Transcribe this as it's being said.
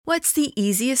What's the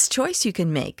easiest choice you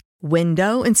can make?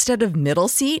 Window instead of middle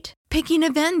seat? Picking a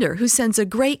vendor who sends a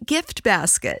great gift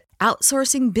basket?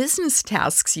 Outsourcing business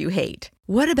tasks you hate?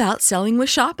 What about selling with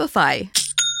Shopify?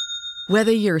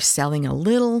 Whether you're selling a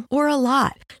little or a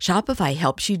lot, Shopify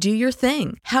helps you do your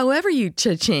thing, however you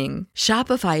cha-ching.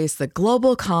 Shopify is the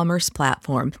global commerce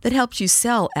platform that helps you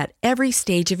sell at every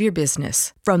stage of your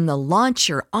business. From the launch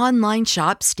your online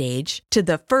shop stage to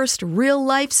the first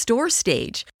real-life store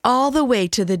stage, all the way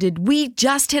to the did we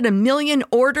just hit a million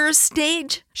orders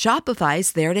stage.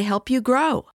 Shopify's there to help you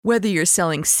grow. Whether you're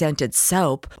selling scented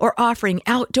soap or offering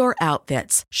outdoor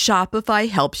outfits, Shopify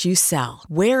helps you sell.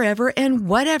 Wherever and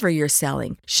whatever you're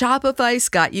selling, Shopify's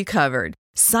got you covered.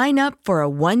 Sign up for a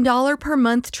 $1 per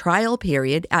month trial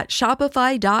period at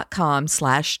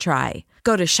shopify.com/try.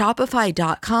 Go to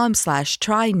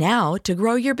shopify.com/try now to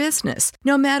grow your business,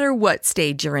 no matter what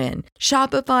stage you're in.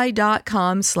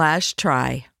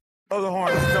 Shopify.com/try. Oh, the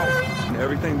horn, let's go.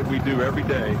 Everything that we do every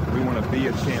day, we want to be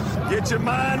a champion. Get your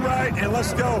mind right and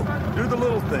let's go. Do the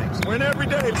little things. Win every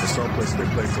day. It's a someplace they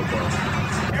play football.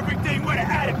 Everything with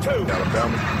an attitude.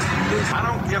 Alabama. I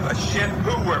don't give a shit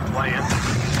who we're playing.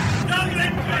 None of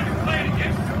that guys are playing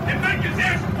against and make his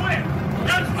ass quit.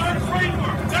 That's our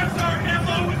framework. That's our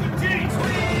MO as a team.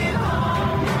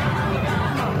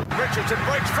 Richardson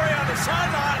breaks free on the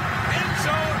sideline. End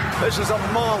zone. This is a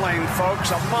mauling,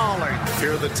 folks, a mauling.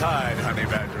 Fear the tide, Honey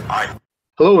Badger.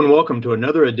 Hello and welcome to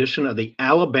another edition of the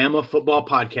Alabama Football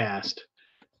Podcast.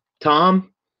 Tom,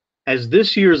 has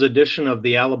this year's edition of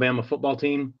the Alabama football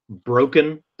team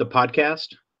broken the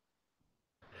podcast?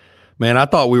 Man, I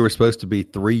thought we were supposed to be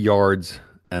 3 yards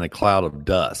and a cloud of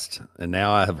dust. And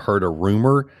now I have heard a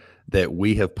rumor that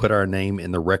we have put our name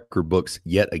in the record books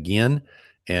yet again.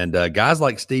 And guys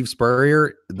like Steve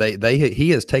Spurrier, he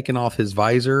has taken off his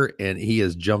visor and he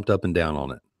has jumped up and down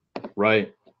on it.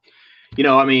 Right.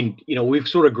 We've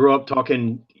sort of grew up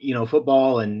talking,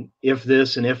 football and if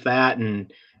this and if that.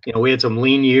 And, we had some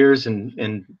lean years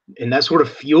and that sort of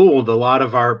fueled a lot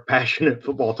of our passionate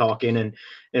football talking.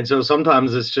 And so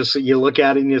sometimes it's just, you look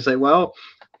at it and you say, well,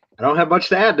 I don't have much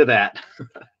to add to that.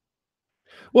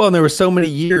 Well, and there were so many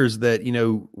years that,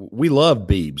 we loved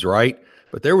Beebs, right?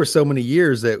 But there were so many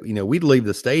years that, we'd leave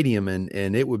the stadium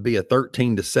and it would be a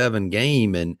 13-7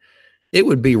 game and it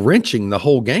would be wrenching the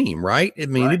whole game, right? I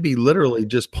mean, It'd be literally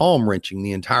just palm wrenching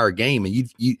the entire game. And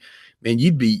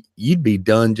you'd be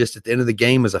done just at the end of the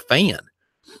game as a fan.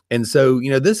 And so,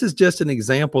 this is just an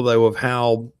example though of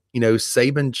how,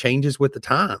 Saban changes with the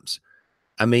times.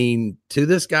 I mean, to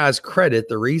this guy's credit,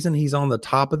 the reason he's on the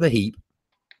top of the heap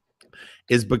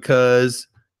is because,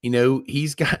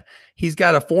 he's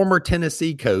got a former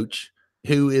Tennessee coach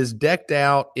who is decked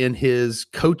out in his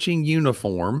coaching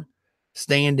uniform,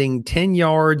 standing 10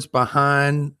 yards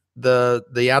behind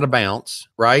the out of bounds,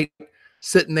 right?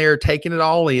 Sitting there taking it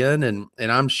all in. And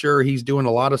I'm sure he's doing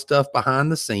a lot of stuff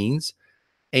behind the scenes.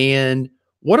 And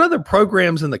what other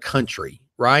programs in the country,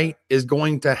 right, is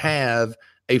going to have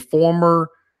a former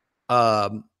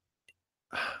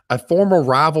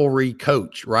rivalry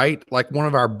coach, right? Like one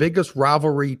of our biggest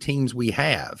rivalry teams we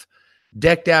have,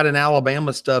 decked out in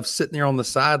Alabama stuff, sitting there on the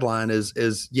sideline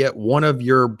is yet one of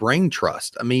your brain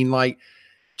trust. I mean, like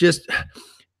just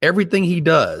everything he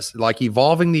does, like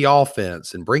evolving the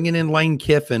offense and bringing in Lane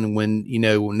Kiffin when,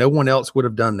 no one else would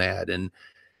have done that. And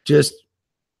just,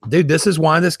 dude, this is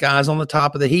why this guy's on the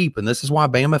top of the heap. And this is why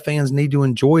Bama fans need to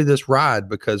enjoy this ride,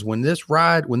 because when this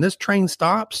train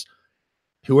stops,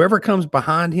 whoever comes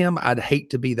behind him, I'd hate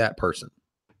to be that person.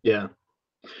 Yeah.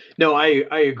 No, I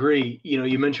agree.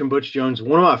 You mentioned Butch Jones.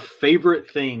 One of my favorite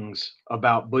things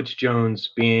about Butch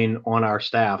Jones being on our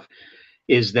staff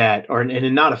is that,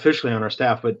 and not officially on our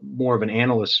staff, but more of an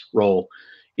analyst role,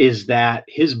 is that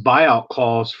his buyout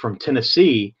clause from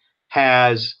Tennessee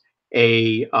has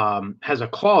a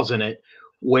clause in it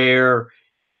where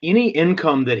any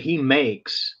income that he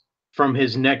makes from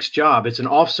his next job, it's an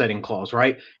offsetting clause,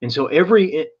 right? And so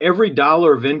every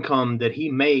dollar of income that he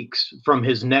makes from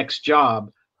his next job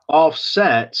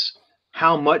offsets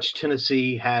how much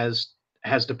Tennessee has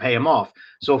to pay him off.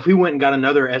 So if he went and got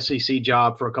another SEC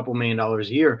job for a couple $1 million a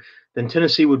year, then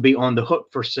Tennessee would be on the hook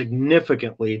for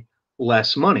significantly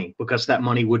less money because that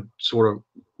money would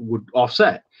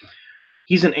offset.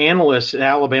 He's an analyst at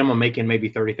Alabama making maybe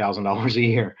 $30,000 a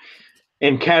year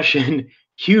and cashing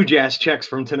huge ass checks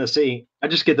from Tennessee. I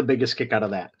just get the biggest kick out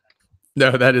of that.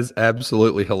 No, that is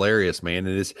absolutely hilarious, man.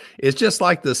 It's just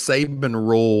like the Saban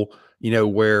rule,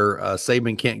 where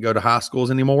Saban can't go to high schools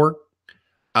anymore.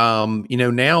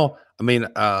 Now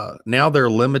they're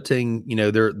limiting,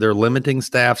 they're limiting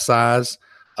staff size.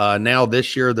 Now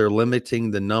this year they're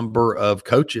limiting the number of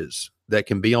coaches that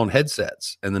can be on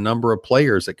headsets and the number of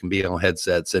players that can be on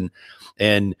headsets. And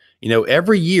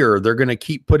every year they're going to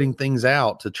keep putting things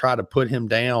out to try to put him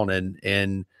down.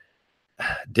 And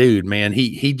dude, man,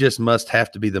 he just must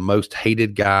have to be the most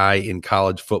hated guy in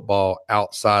college football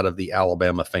outside of the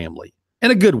Alabama family,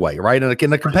 in a good way, right?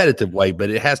 In a competitive way, but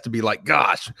it has to be like,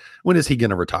 gosh, when is he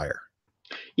going to retire?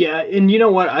 Yeah. And you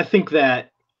know what? I think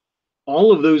that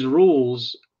all of those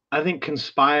rules, I think,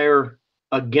 conspire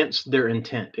against their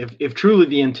intent. If truly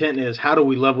the intent is, how do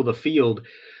we level the field?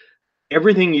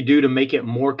 Everything you do to make it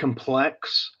more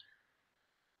complex,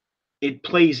 it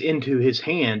plays into his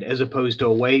hand as opposed to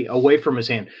away from his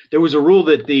hand. There was a rule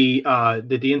that the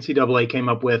NCAA came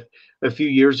up with a few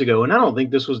years ago, and I don't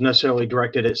think this was necessarily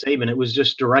directed at Saban. It was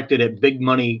just directed at big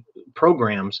money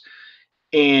programs.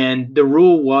 And the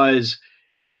rule was,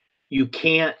 you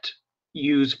can't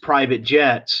use private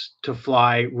jets to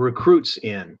fly recruits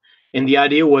in. And the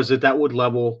idea was that would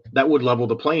level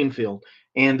the playing field.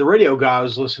 And the radio guy I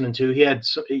was listening to, he had,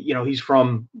 he's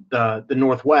from the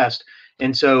Northwest.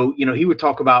 And so, he would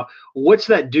talk about, what's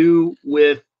that do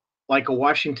with like a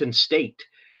Washington State,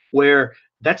 where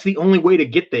that's the only way to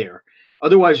get there.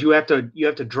 Otherwise, you have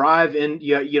to drive in,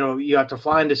 you have to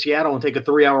fly into Seattle and take a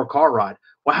 3-hour car ride.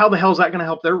 Well, how the hell is that going to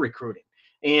help their recruiting?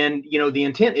 And, the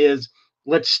intent is,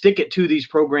 let's stick it to these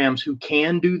programs who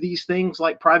can do these things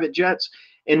like private jets.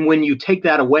 And when you take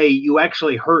that away, you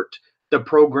actually hurt the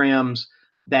programs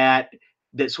that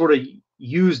sort of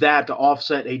use that to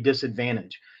offset a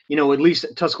disadvantage. At least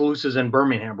Tuscaloosa's in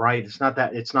Birmingham, right? It's not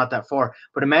that far.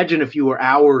 But imagine if you were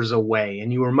hours away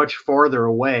and you were much farther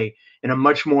away in a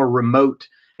much more remote,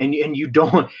 and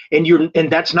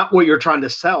that's not what you're trying to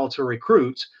sell to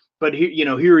recruits. But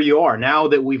here you are. Now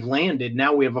that we've landed,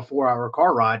 now we have a 4-hour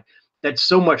car ride. That's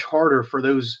so much harder for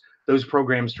those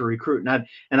programs to recruit. And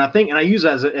I use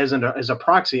that as a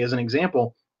proxy, as an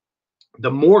example.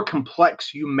 The more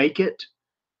complex you make it,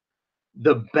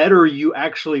 the better you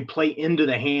actually play into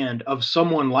the hand of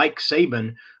someone like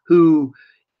Saban, who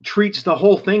treats the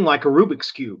whole thing like a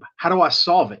Rubik's Cube. How do I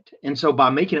solve it? And so by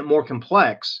making it more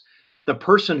complex, the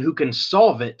person who can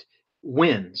solve it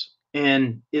wins.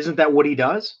 And isn't that what he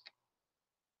does?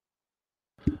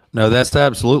 No, that's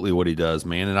absolutely what he does,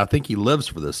 man. And I think he lives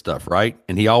for this stuff, right?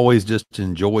 And he always just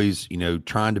enjoys,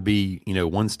 trying to be,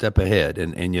 one step ahead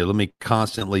and let me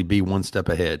constantly be one step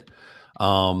ahead.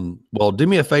 Well, do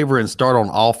me a favor and start on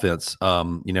offense.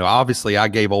 Obviously I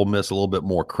gave Ole Miss a little bit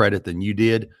more credit than you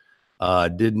did.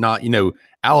 Did not,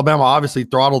 Alabama obviously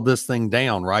throttled this thing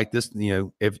down, right? This,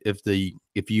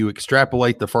 if you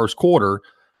extrapolate the first quarter,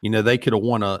 they could have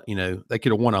won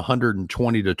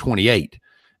 120-28.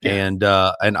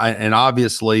 Yeah. And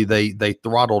obviously they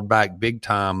throttled back big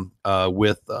time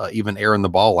with even airing the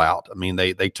ball out. I mean,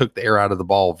 they took the air out of the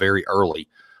ball very early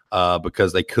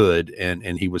because they could,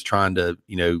 and he was trying to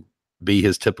be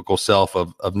his typical self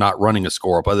of not running a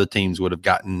score up. Other teams would have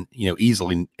gotten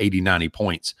easily 80-90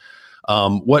 points.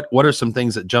 What are some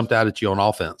things that jumped out at you on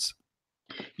offense?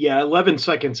 Yeah, 11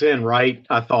 seconds in, right?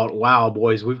 I thought, wow,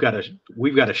 boys, we've got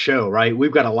a show, right?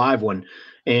 We've got a live one.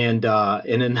 And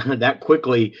then that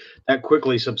quickly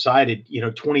subsided,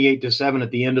 28-7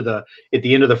 at the end of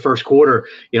the first quarter.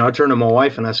 I turned to my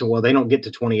wife and I said, well, they don't get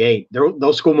to 28.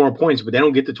 They'll score more points, but they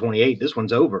don't get to 28. This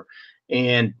one's over.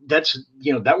 And that's,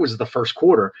 that was the first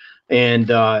quarter. And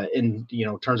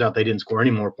turns out they didn't score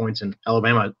any more points, and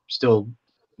Alabama still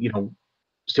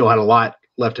had a lot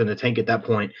left in the tank at that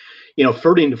point.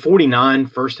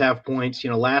 30-49 first half points.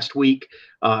 Last week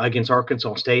against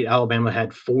Arkansas State, Alabama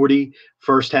had 40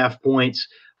 first half points.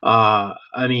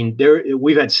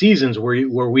 We've had seasons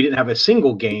where we didn't have a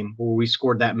single game where we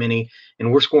scored that many,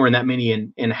 and we're scoring that many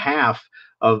in half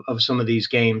of some of these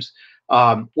games.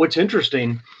 What's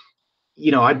interesting,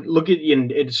 I look at,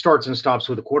 and it starts and stops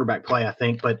with the quarterback play, I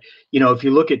think. But, if you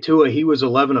look at Tua, he was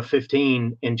 11 of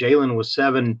 15, and Jalen was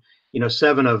 7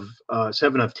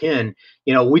 of 10.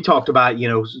 We talked about,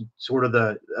 sort of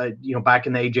the, back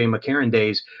in the A.J. McCarron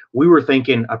days, we were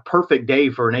thinking a perfect day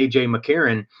for an A.J.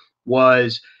 McCarron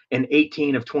was an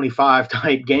 18 of 25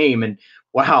 type game. And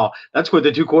wow, that's what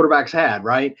the two quarterbacks had,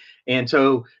 right? And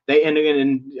so they ended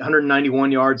in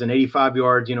 191 yards and 85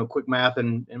 yards, quick math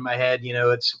in my head,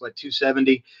 it's what,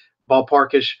 270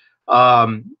 ballparkish.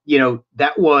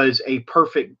 That was a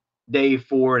perfect day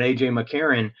for an A.J.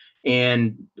 McCarron.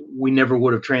 And we never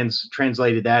would have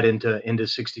translated that into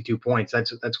 62 points.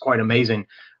 That's quite amazing.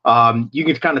 You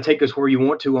can kind of take us where you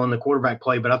want to on the quarterback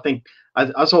play, but I think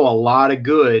I saw a lot of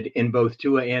good in both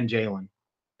Tua and Jalen.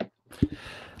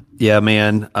 Yeah,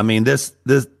 man. I mean, this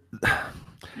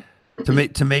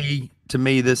to to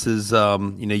me, this is,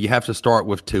 you have to start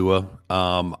with Tua.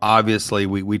 Obviously,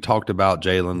 we talked about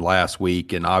Jalen last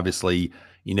week, and obviously,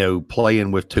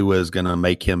 playing with Tua is going to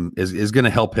make him is going to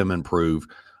help him improve.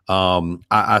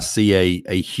 I see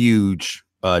a huge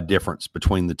difference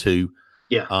between the two.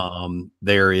 Yeah.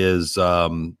 There is,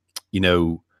 Jalen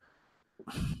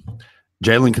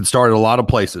can start at a lot of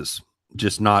places,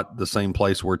 just not the same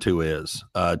place where Tua is.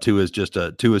 Tua is just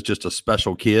a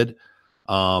special kid.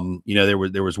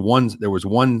 There was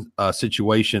one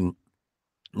situation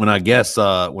when I guess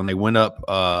when they went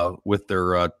up with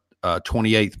their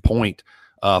 28th point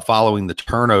following the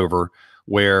turnover,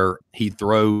 where he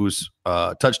throws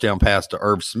a touchdown pass to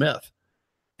Irv Smith.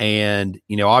 And,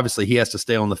 obviously he has to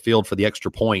stay on the field for the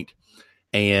extra point.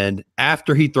 And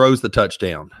after he throws the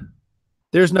touchdown,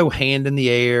 there's no hand in the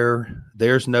air.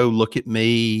 There's no look at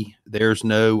me. There's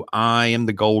no I am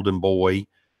the golden boy.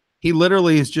 He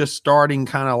literally is just starting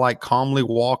kind of like calmly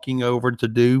walking over to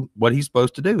do what he's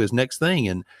supposed to do, his next thing.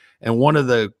 And one of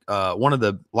the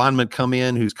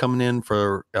linemen who's coming in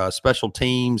for special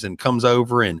teams and comes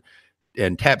over and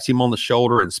taps him on the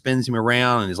shoulder and spins him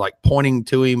around and is like pointing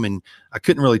to him. And I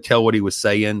couldn't really tell what he was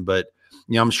saying, but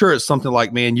I'm sure it's something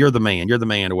like, man, you're the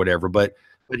man or whatever. But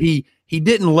he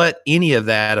didn't let any of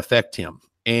that affect him.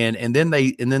 And then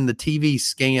the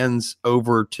TV pans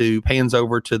over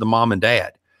to the mom and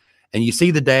dad. And you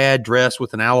see the dad dressed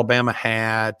with an Alabama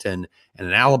hat and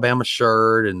an Alabama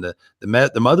shirt, and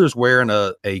the mother's wearing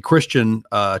a Christian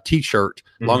t-shirt,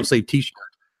 long sleeve t-shirt.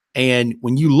 And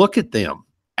when you look at them,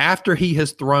 after he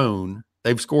has thrown,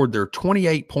 they've scored their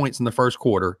 28 points in the first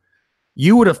quarter.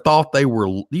 You would have thought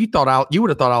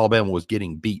Alabama was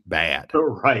getting beat bad.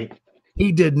 Right.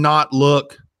 He did not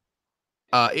look.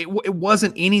 It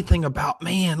wasn't anything about,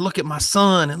 man, look at my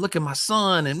son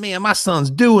and man, my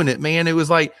son's doing it, man. It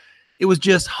was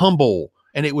just humble,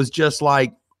 and it was just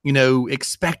like,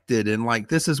 expected, and like,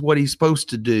 this is what he's supposed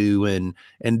to do. And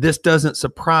this doesn't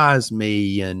surprise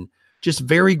me, and just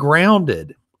very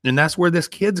grounded. And that's where this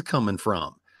kid's coming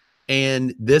from.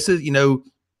 And this is,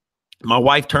 my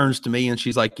wife turns to me and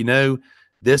she's like,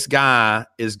 this guy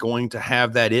is going to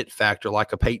have that it factor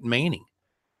like a Peyton Manning.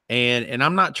 And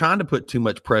I'm not trying to put too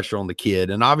much pressure on the kid.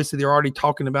 And obviously they're already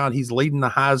talking about he's leading the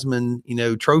Heisman,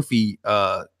 trophy,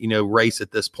 race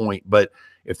at this point. But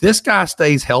if this guy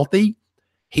stays healthy,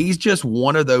 he's just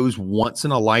one of those once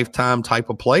in a lifetime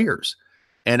type of players.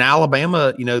 And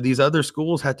Alabama, these other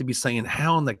schools have to be saying,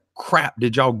 how in the crap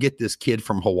did y'all get this kid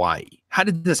from Hawaii? How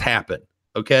did this happen?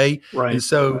 Okay. Right. And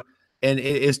so,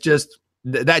 it's just,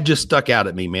 that just stuck out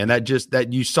at me, man. That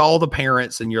you saw the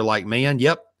parents and you're like, man,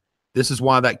 yep, this is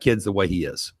why that kid's the way he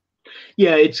is.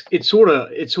 Yeah. It's sort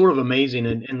of amazing.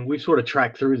 And we've sort of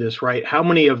tracked through this, right? How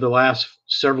many of the last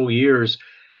several years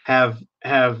have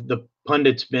the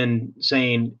pundits been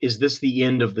saying, is this the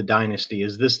end of the dynasty?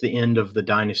 Is this the end of the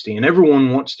dynasty? And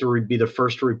everyone wants to be the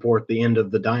first to report the end of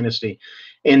the dynasty.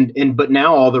 But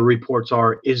now all the reports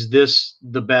are, is this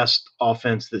the best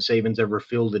offense that Saban's ever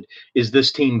fielded? Is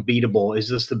this team beatable? Is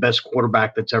this the best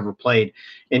quarterback that's ever played?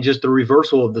 And just the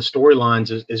reversal of the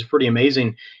storylines is pretty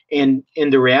amazing. And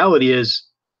the reality is,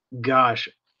 gosh,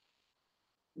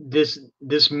 this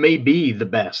may be the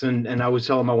best. And I was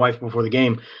telling my wife before the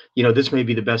game, this may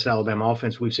be the best Alabama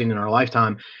offense we've seen in our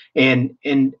lifetime. And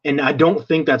I don't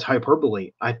think that's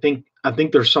hyperbole. I think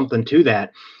there's something to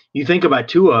that. You think about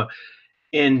Tua,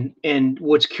 and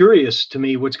what's curious to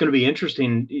me, what's going to be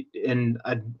interesting, and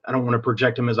I don't want to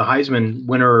project him as a Heisman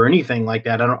winner or anything like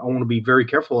that. I want to be very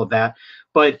careful of that.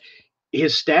 But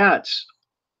his stats,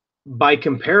 by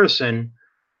comparison,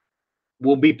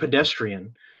 will be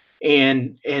pedestrian.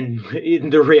 And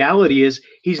the reality is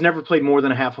he's never played more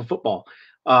than a half of football.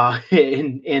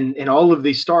 And all of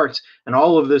these starts and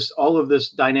all of this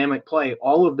dynamic play,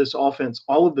 all of this offense,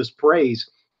 all of this praise,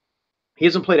 he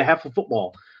hasn't played a half of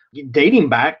football dating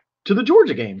back to the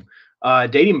Georgia game,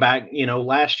 dating back,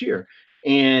 last year.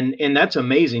 And that's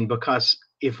amazing, because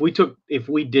if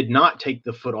we did not take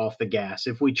the foot off the gas,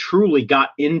 if we truly got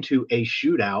into a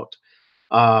shootout,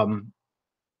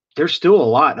 there's still a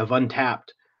lot of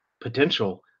untapped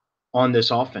potential on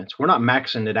this offense. We're not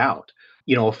maxing it out,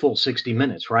 a full 60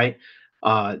 minutes, right?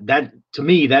 That, to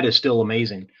me, that is still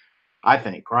amazing, I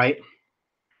think, right?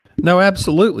 No,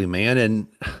 absolutely, man. And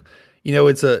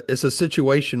it's a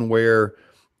situation where,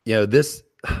 this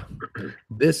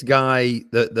guy,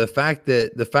 the fact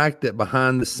that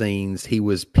behind the scenes he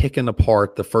was picking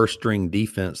apart the first string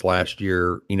defense last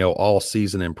year, all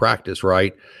season in practice,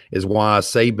 right, is why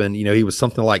Saban, he was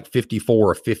something like 54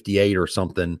 or 58 or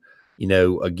something,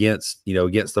 against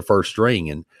the first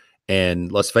string.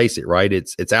 And let's face it, right,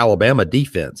 it's Alabama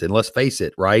defense. And let's face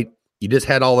it, right, You just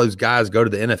had all those guys go to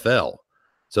the NFL.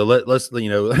 So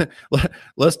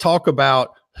let's talk about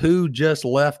who just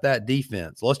left that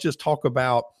defense. Let's just talk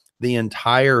about the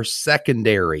entire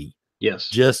secondary. Yes,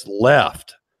 just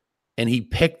left, and he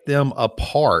picked them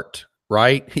apart.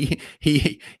 Right?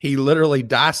 He literally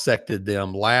dissected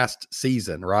them last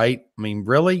season. Right? I mean,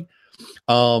 really.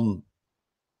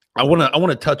 I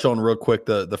want to touch on real quick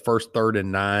the first 3rd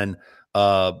and 9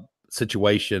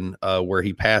 situation where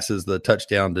he passes the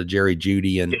touchdown to Jerry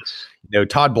Jeudy, and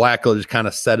Todd Blackledge kind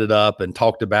of set it up and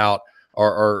talked about,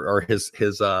 or his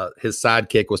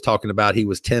sidekick was talking about he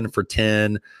was 10 for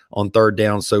 10 on 3rd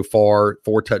down so far,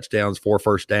 4 touchdowns, 4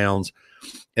 first downs.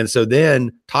 And so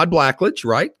then Todd Blackledge,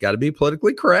 right? Got to be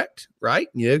politically correct, right?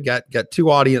 Got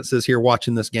 2 audiences here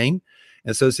watching this game.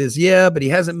 And so says, yeah, but he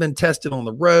hasn't been tested on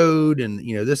the road. And,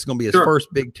 this is going to be his first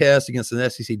big test against an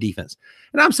SEC defense.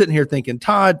 And I'm sitting here thinking,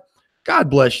 Todd, God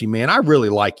bless you, man. I really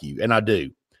like you, and I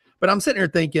do. But I'm sitting here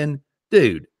thinking,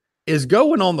 dude, is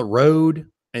going on the road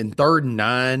in 3rd and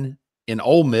 9 in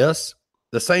Ole Miss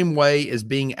the same way as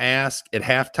being asked at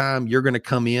halftime, you're going to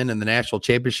come in the national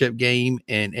championship game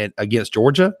and against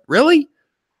Georgia? Really?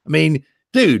 I mean,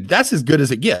 dude, that's as good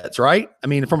as it gets, right? I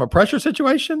mean, from a pressure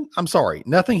situation, I'm sorry.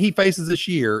 Nothing he faces this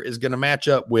year is going to match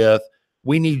up with,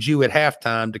 we need you at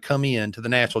halftime to come in to the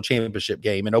national championship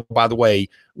game. And, oh, by the way,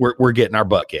 we're getting our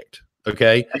butt kicked.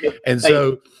 Okay. And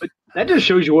so that just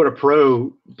shows you what a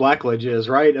pro Blackledge is,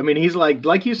 right? I mean, he's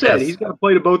like you said, he's got to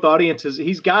play to both audiences.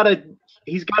 He's got to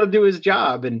do his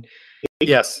job. And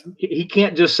he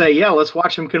can't just say, yeah, let's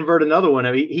watch him convert another one.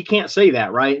 I mean, he can't say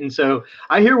that. Right. And so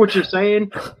I hear what you're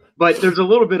saying. But there's a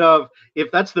little bit of,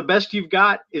 if that's the best you've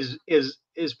got is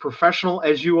professional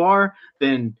as you are,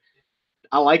 then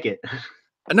I like it.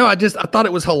 No, I thought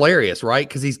it was hilarious, right?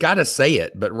 Because he's got to say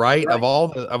it, but right. Of all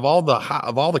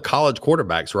the college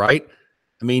quarterbacks, right?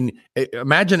 I mean,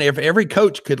 imagine if every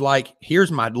coach could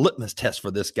here's my litmus test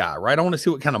for this guy, right? I want to see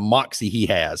what kind of moxie he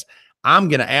has. I'm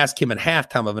going to ask him at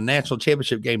halftime of a national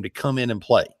championship game to come in and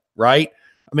play, right?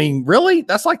 I mean, really,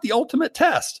 that's like the ultimate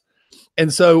test.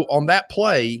 And so on that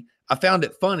play, I found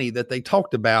it funny that they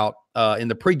talked about in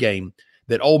the pregame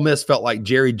that Ole Miss felt like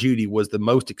Jerry Jeudy was the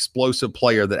most explosive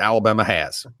player that Alabama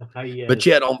has. Yes. But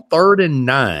yet on 3rd and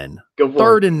 9,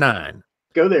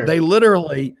 go there. They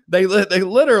literally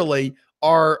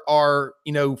are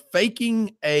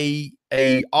faking a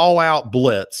all-out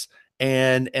blitz,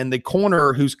 and the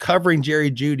corner who's covering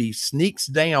Jerry Jeudy sneaks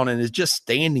down and is just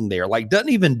standing there, doesn't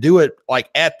even do it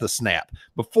at the snap.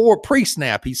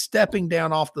 Pre-snap, he's stepping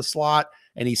down off the slot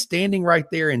and he's standing right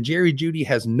there, and Jerry Jeudy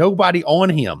has nobody on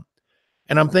him.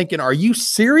 And I'm thinking, are you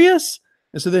serious?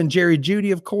 And so then Jerry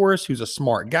Jeudy, of course, who's a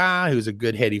smart guy, who's a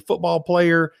good heady football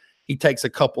player, he takes a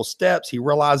couple steps. He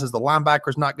realizes the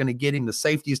linebacker's not going to get him. The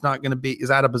safety's not going to is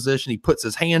out of position. He puts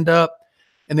his hand up.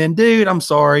 And then, dude, I'm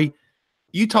sorry.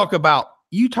 You talk about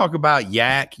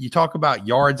yak. You talk about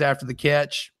yards after the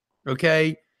catch,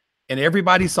 okay? And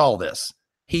everybody saw this.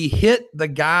 He hit the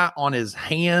guy on his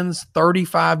hands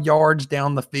 35 yards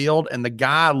down the field, and the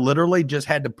guy literally just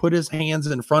had to put his hands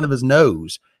in front of his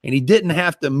nose, and he didn't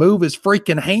have to move his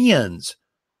freaking hands.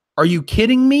 Are you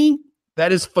kidding me?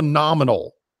 That is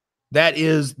phenomenal. That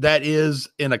is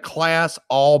in a class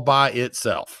all by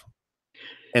itself.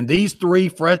 And these three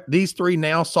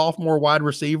now sophomore wide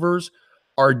receivers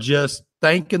are just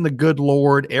thanking the good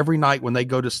Lord every night when they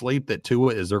go to sleep that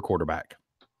Tua is their quarterback.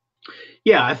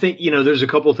 Yeah, I think, there's a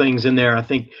couple things in there. I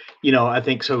think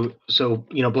so,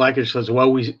 Blackledge says,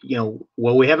 well,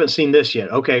 we haven't seen this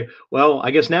yet. Okay. Well, I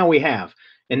guess now we have.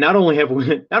 And not only have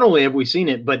we seen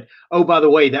it, but, oh, by the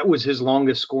way, that was his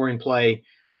longest scoring play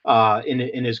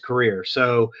in his career.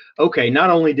 So, okay,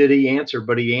 not only did he answer,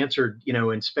 but he answered,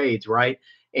 in spades, right?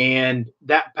 And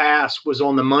that pass was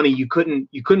on the money. You couldn't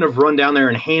have run down there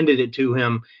and handed it to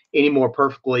him any more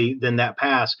perfectly than that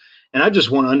pass. And I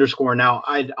just want to underscore now,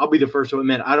 I'll be the first to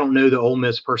admit, I don't know the Ole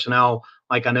Miss personnel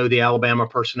like I know the Alabama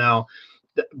personnel,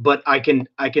 but I can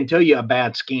tell you a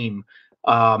bad scheme.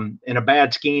 And a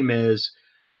bad scheme is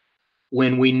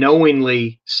when we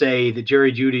knowingly say that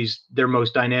Jerry Jeudy's their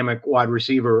most dynamic wide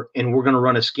receiver and we're going to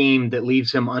run a scheme that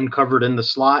leaves him uncovered in the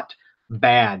slot.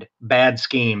 Bad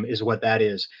scheme is what that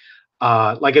is.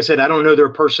 Like I said, I don't know their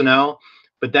personnel,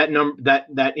 but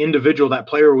that individual, that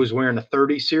player was wearing a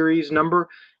 30 series number.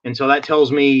 And so that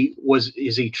tells me,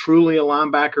 is he truly a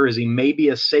linebacker? Is he maybe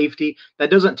a safety?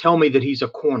 That doesn't tell me that he's a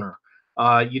corner.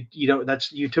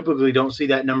 You typically don't see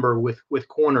that number with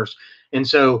corners. And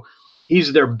so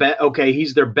he's their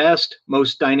best,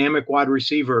 most dynamic wide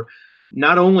receiver.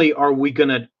 Not only are we going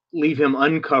to leave him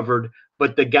uncovered,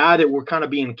 but the guy that we're kind of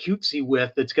being cutesy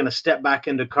with that's going to step back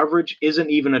into coverage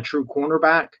isn't even a true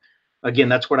cornerback. Again,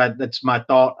 that's my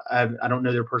thought. I don't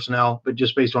know their personnel, but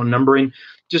just based on numbering,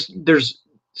 there's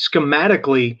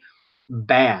schematically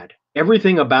bad.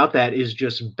 Everything about that is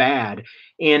just bad.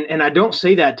 And I don't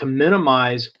say that to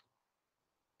minimize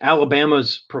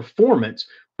Alabama's performance,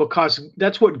 because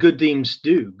that's what good teams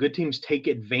do. Good teams take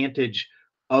advantage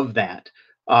of that.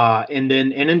 And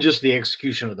then just the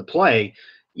execution of the play.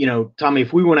 Tommy,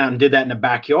 if we went out and did that in the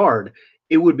backyard,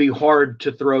 it would be hard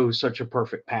to throw such a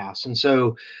perfect pass. And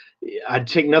so I'd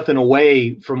take nothing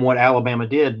away from what Alabama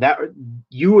did. That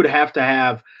you would have to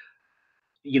have,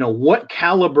 what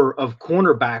caliber of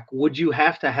cornerback would you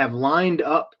have to have lined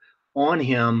up on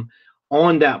him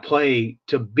on that play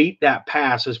to beat that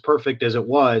pass as perfect as it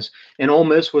was? And Ole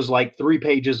Miss was like 3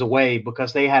 pages away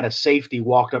because they had a safety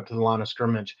walked up to the line of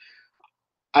scrimmage.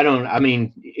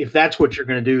 If that's what you're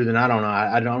going to do, then I don't know.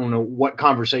 I don't know what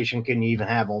conversation can you even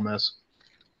have, Ole Miss.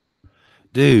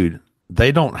 Dude,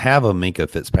 they don't have a Minkah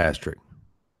Fitzpatrick,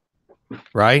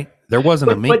 right? There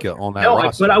wasn't a Minkah on that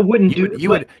roster. But I wouldn't do.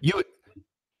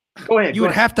 Go ahead. You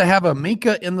would have to have a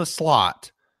Minkah in the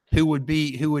slot who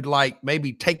would like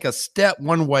maybe take a step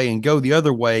one way and go the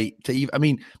other way to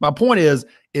even. My point is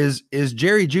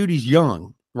Jerry Jeudy's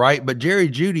young, right? But Jerry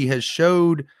Jeudy has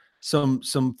showed some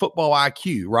football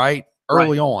IQ, right?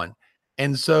 Early on.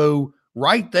 And so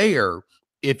right there,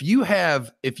 if you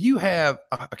have,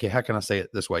 okay, how can I say it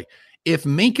this way? If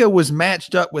Minkah was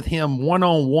matched up with him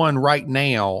one-on-one right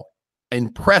now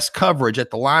in press coverage at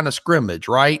the line of scrimmage,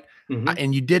 right? Mm-hmm.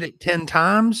 And you did it 10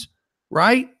 times,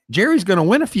 right? Jerry's going to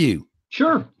win a few.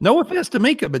 Sure. No offense to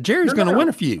Minkah, but Jerry's going to win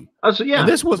a few. Yeah. And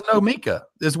this was no Minkah.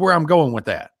 This is where I'm going with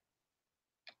that.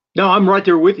 No, I'm right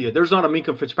there with you. There's not a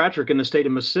Minkah Fitzpatrick in the state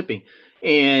of Mississippi.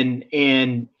 And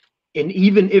even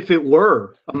if it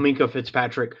were a Minkah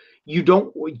Fitzpatrick, you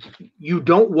don't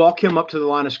walk him up to the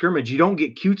line of scrimmage. You don't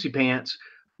get cutesy pants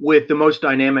with the most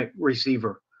dynamic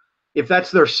receiver. If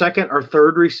that's their second or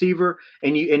third receiver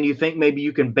and you think maybe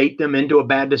you can bait them into a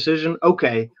bad decision,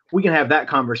 okay, we can have that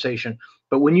conversation.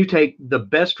 But when you take the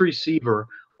best receiver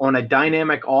on a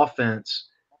dynamic offense,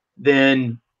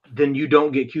 then you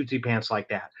don't get cutesy pants like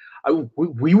that.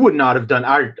 We would not have done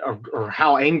or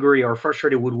how angry or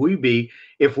frustrated would we be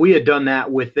if we had done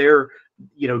that with their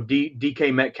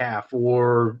DK Metcalf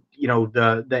or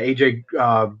the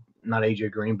AJ not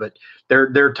AJ Green, but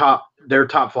their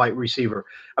top flight receiver.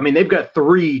 They've got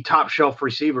 3 top shelf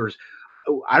receivers.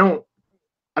 I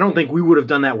don't think we would have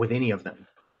done that with any of them.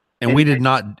 And we did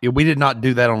not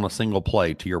do that on a single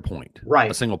play, to your point. Right.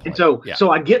 A single play. And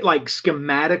so I get like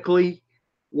schematically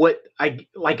what I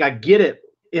get it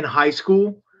in high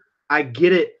school. I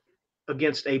get it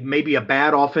against maybe a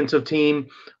bad offensive team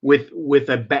with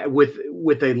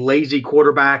a lazy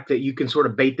quarterback that you can sort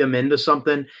of bait them into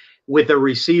something, with a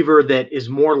receiver that is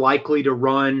more likely to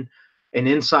run an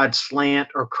inside slant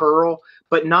or curl,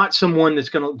 but not someone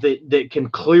that can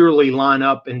clearly line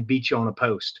up and beat you on a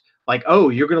post. Like, oh,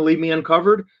 you're going to leave me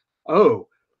uncovered? Oh,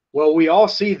 well, we all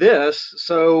see this.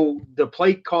 So the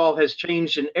play call has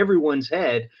changed in everyone's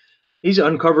head. He's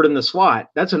uncovered in the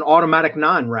slot. That's an automatic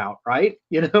 9 route, right?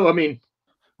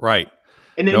 Right.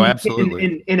 And then,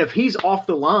 absolutely. And if he's off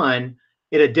the line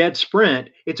in a dead sprint,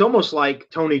 it's almost like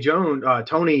Tony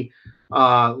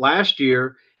last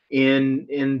year in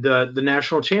the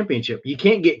national championship. You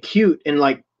can't get cute and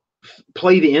like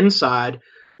play the inside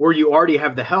where you already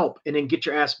have the help and then get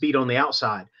your ass beat on the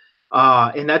outside.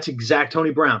 And that's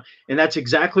Tony Brown. And that's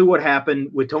exactly what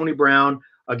happened with Tony Brown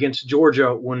against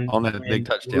Georgia when big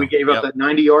touchdown. We gave up that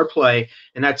 90-yard play.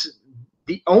 And that's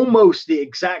almost the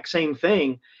exact same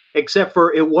thing, except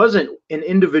for it wasn't an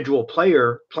individual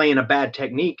player playing a bad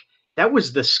technique. That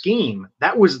was the scheme.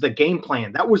 That was the game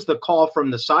plan. That was the call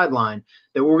from the sideline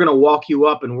that we're going to walk you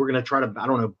up and we're going to try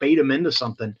to, bait him into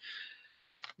something,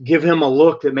 give him a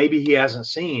look that maybe he hasn't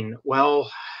seen.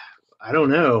 Well, I don't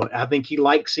know. I think he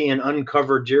likes seeing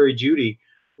uncovered Jerry Jeudy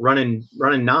running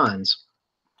 9s.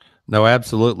 No,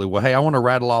 absolutely. Well, hey, I want to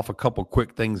rattle off a couple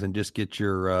quick things and just get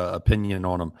your opinion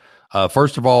on them.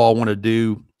 First of all, I want to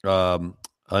do,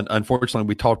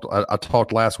 unfortunately, I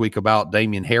talked last week about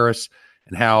Damian Harris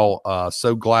and how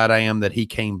so glad I am that he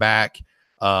came back.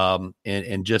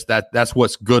 And just that's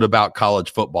what's good about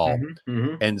college football. Mm-hmm,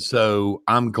 mm-hmm. And so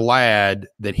I'm glad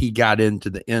that he got into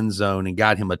the end zone and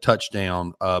got him a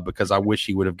touchdown because I wish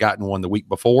he would have gotten one the week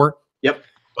before. Yep.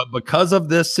 But because of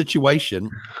this situation,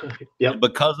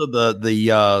 because of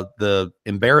the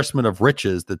embarrassment of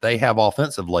riches that they have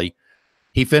offensively,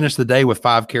 he finished the day with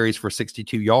 5 carries for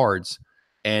 62 yards,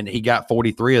 and he got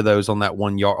 43 of those on that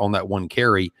 1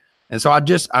 carry. And so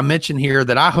I mentioned here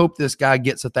that I hope this guy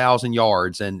gets 1,000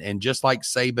 yards, and just like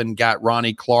Saban got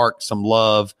Ronnie Clark some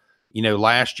love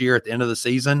last year at the end of the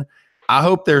season. I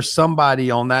hope there's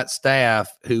somebody on that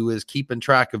staff who is keeping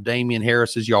track of Damien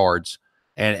Harris's yards.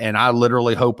 And I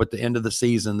literally hope at the end of the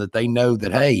season that they know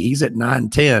that, hey, he's at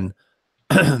 910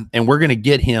 and we're going to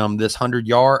get him this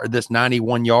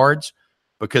 91 yards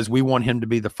because we want him to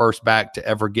be the first back to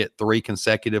ever get 3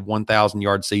 consecutive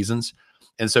 1,000-yard seasons.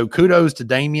 And so kudos to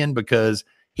Damien because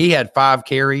he had 5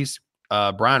 carries.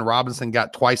 Brian Robinson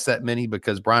got twice that many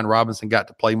because Brian Robinson got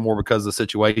to play more because of the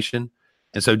situation.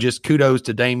 And so just kudos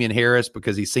to Damien Harris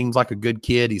because he seems like a good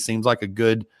kid. He seems like a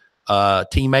good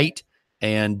teammate.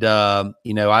 And,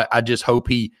 I just hope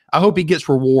he gets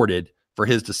rewarded for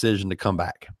his decision to come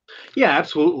back. Yeah,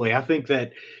 absolutely. I think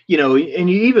that, and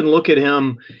you even look at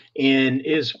him in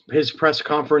his press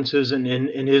conferences and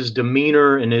in his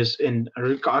demeanor and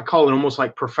I call it almost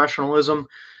like professionalism,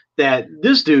 that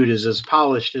this dude is as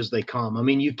polished as they come. I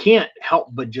mean, you can't help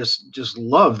but just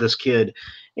love this kid.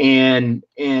 And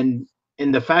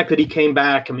the fact that he came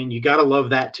back, I mean, you got to love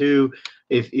that too.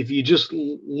 If you just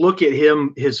look at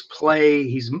him, his play,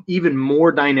 he's even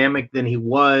more dynamic than he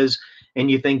was.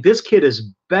 And you think this kid is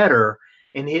better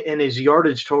and his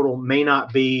yardage total may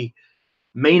not be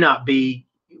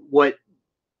what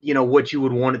you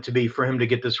would want it to be for him to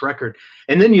get this record.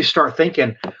 And then you start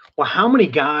thinking, well, how many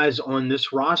guys on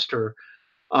this roster,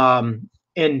 and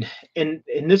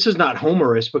this is not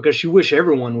humorous because you wish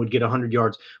everyone would get 100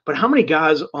 yards, but how many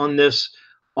guys on this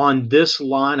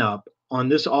lineup, on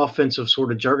this offensive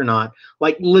sort of juggernaut,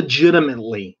 like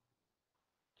legitimately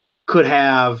could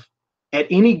have at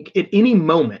any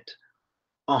moment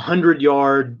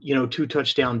 100-yard,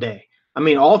 2-touchdown day. I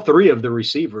mean, all 3 of the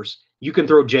receivers. You can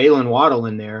throw Jalen Waddle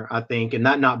in there, I think, and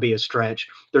that not be a stretch.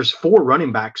 There's 4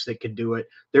 running backs that could do it.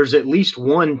 There's at least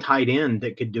 1 tight end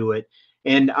that could do it.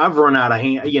 And I've run out of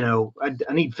hand.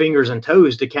 I need fingers and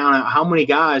toes to count out how many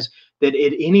guys that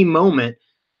at any moment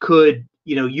could,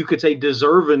 you could say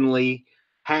deservingly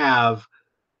have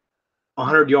a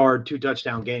 100-yard,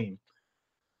 2-touchdown game.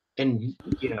 And,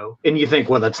 and you think,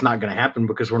 well, that's not going to happen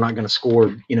because we're not going to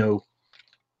score,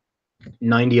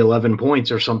 11 points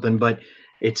or something. But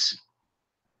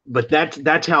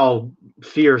that's how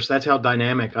fierce, that's how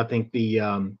dynamic I think the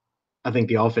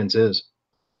offense is.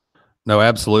 No,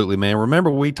 absolutely, man. Remember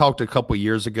we talked a couple of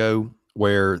years ago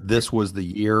where this was the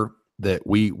year that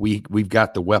we've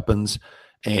got the weapons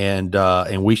and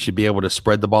we should be able to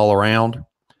spread the ball around.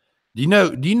 Do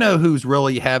you know who's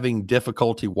really having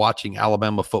difficulty watching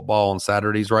Alabama football on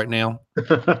Saturdays right now?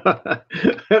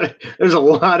 There's a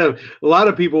lot of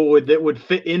people that would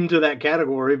fit into that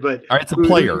category, but all right, it's a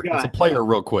player. It's a player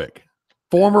real quick.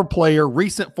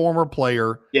 Recent former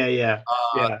player. Yeah.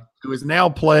 Who is now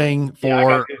playing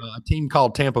for a team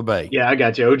called Tampa Bay. Yeah, I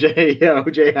got you.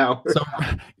 OJ Howard. So,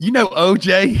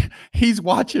 OJ, he's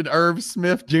watching Irv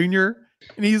Smith Jr.,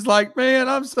 and he's like, man,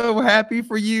 I'm so happy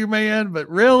for you, man. But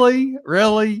really?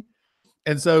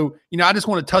 And so, I just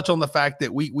want to touch on the fact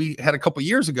that we had a couple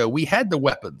years ago, we had the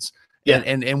weapons. Yeah.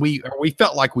 And we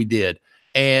felt like we did.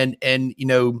 And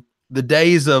the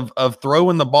days of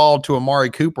throwing the ball to Amari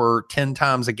Cooper 10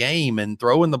 times a game and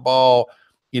throwing the ball,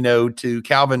 to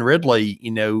Calvin Ridley,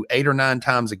 8 or 9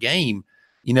 times a game,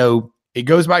 it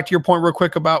goes back to your point real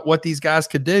quick about what these guys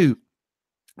could do.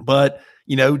 But,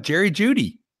 Jerry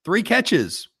Jeudy, 3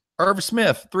 catches, Irv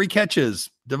Smith, 3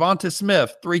 catches, Devonta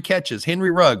Smith, 3 catches,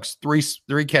 Henry Ruggs,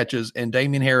 3 catches, and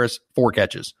Damien Harris, 4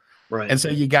 catches. Right. And so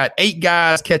you got 8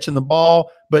 guys catching the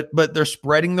ball, but they're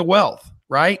spreading the wealth,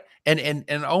 right? And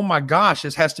oh my gosh,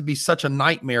 this has to be such a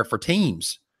nightmare for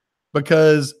teams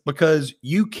because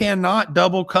you cannot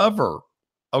double cover,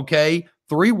 okay?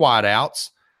 3 wideouts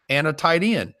and a tight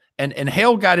end. And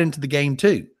Hale got into the game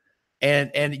too.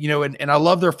 And I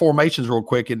love their formations real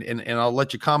quick, and I'll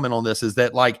let you comment on this, is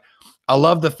that like I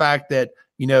love the fact that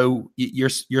you're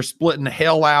splitting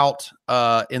Hale out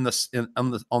you're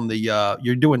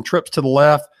doing trips to the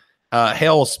left.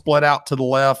 Hale split out to the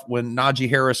left when Najee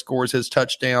Harris scores his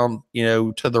touchdown,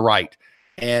 to the right.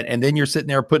 And then you're sitting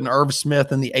there putting Irv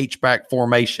Smith in the H-back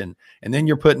formation. And then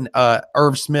you're putting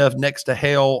Irv Smith next to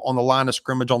Hale on the line of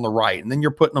scrimmage on the right. And then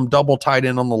you're putting them double tight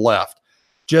end on the left.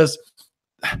 Just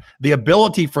the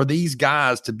ability for these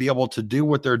guys to be able to do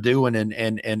what they're doing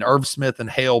and Irv Smith and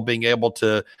Hale being able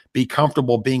to be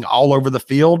comfortable being all over the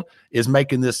field is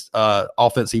making this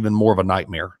offense even more of a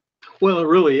nightmare. Well, it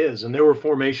really is. And there were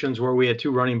formations where we had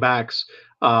 2 running backs,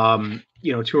 2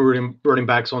 running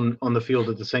backs on the field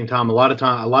at the same time. A lot of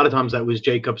times that was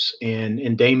Jacobs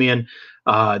and Damien.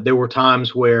 There were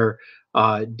times where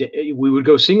we would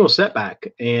go single setback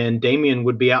and Damien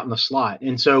would be out in the slot.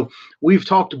 And so we've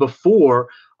talked before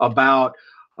about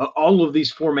all of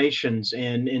these formations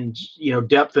and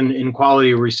depth and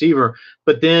quality of receiver,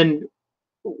 but then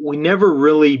we never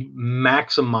really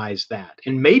maximized that.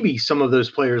 And maybe some of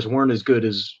those players weren't as good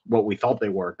as what we thought they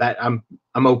were. That I'm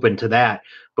open to that,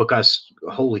 because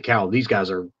holy cow, these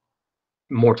guys are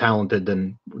more talented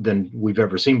than we've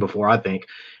ever seen before, I think.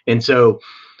 And so,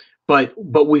 but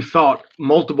we thought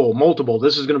multiple,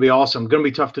 this is going to be awesome, going to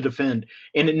be tough to defend.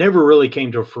 And it never really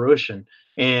came to fruition.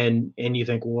 And you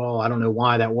think, well, I don't know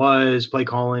why that was, play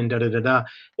calling, da-da-da-da.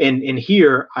 And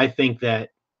here, I think that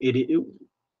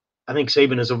I think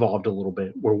Saban has evolved a little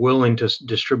bit. We're willing to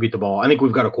distribute the ball. I think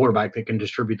we've got a quarterback that can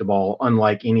distribute the ball,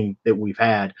 unlike any that we've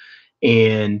had.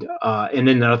 And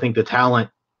then I think the talent,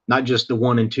 not just the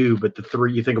 1 and 2, but the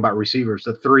 3. You think about receivers,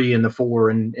 the 3 and the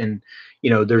 4, and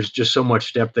there's just so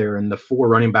much depth there, and the 4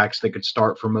 running backs that could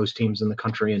start for most teams in the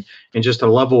country, and just a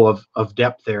level of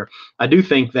depth there. I do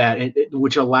think that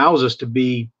which allows us to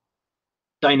be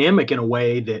dynamic in a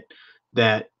way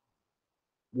that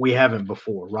we haven't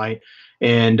before, right?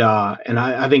 And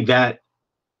I think that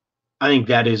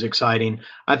is exciting.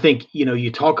 I think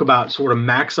you talk about sort of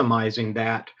maximizing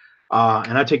that.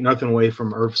 And I take nothing away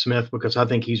from Irv Smith, because I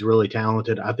think he's really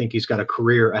talented. I think he's got a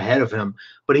career ahead of him,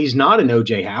 but he's not an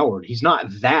O.J. Howard. He's not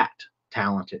that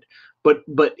talented, but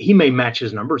he may match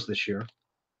his numbers this year.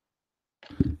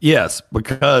 Yes,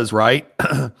 because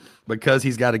because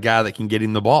he's got a guy that can get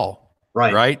him the ball.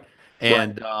 Right.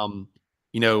 And,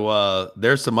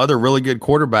 there's some other really good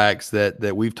quarterbacks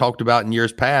that we've talked about in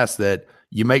years past that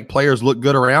you make players look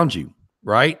good around you.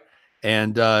 Right.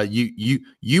 And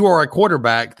you are a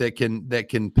quarterback that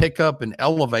can pick up and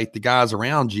elevate the guys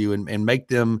around you and make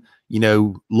them,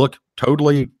 look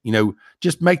totally,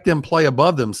 just make them play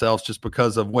above themselves just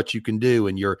because of what you can do.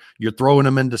 And you're throwing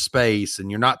them into space,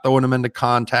 and you're not throwing them into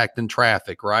contact and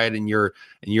traffic, right? And you're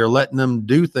letting them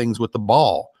do things with the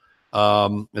ball.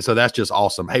 And so that's just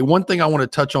awesome. Hey, one thing I want to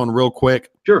touch on real quick,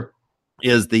 sure,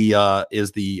 is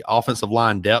the offensive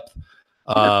line depth.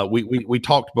 We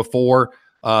talked before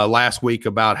last week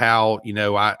about how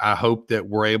I hope that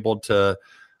we're able to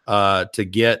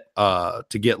get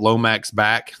Lomax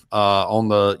back on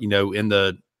the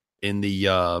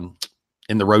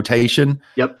in the rotation.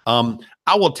 Yep.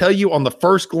 I will tell you, on the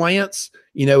first glance,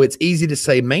 it's easy to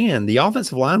say, man, the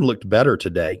offensive line looked better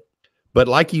today. But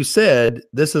like you said,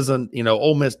 this is an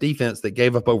Ole Miss defense that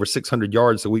gave up over 600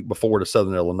 yards the week before to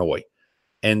Southern Illinois.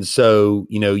 And so,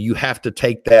 you have to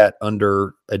take that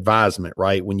under advisement,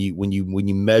 right? When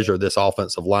you measure this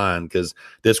offensive line, because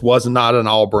this was not an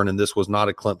Auburn and this was not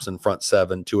a Clemson front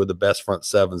seven, 2 of the best front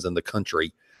sevens in the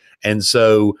country. And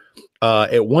so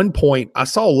at one point I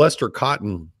saw Lester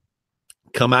Cotton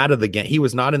come out of the game. He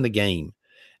was not in the game.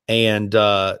 And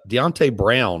Deontay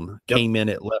Brown came in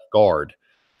at left guard,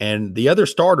 and the other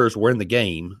starters were in the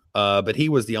game, but he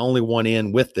was the only one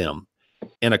in with them.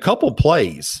 In a couple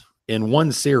plays in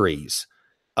one series,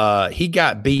 he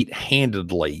got beat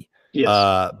handedly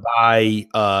by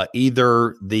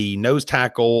either the nose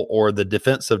tackle or the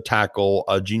defensive tackle,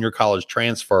 a junior college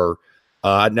transfer.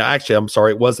 No, actually, I'm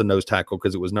sorry, it was the nose tackle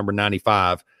because it was number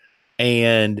 95.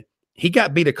 And he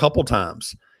got beat a couple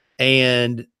times.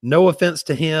 And no offense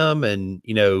to him, and,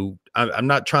 I'm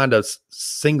not trying to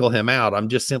single him out. I'm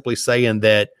just simply saying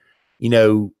that,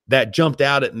 that jumped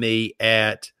out at me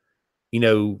at,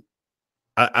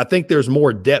 I think there's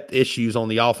more depth issues on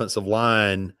the offensive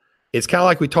line. It's kind of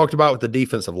like we talked about with the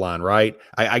defensive line, right?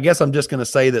 I guess I'm just going to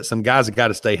say that some guys have got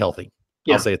to stay healthy.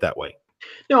 Yeah. I'll say it that way.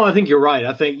 No, I think you're right.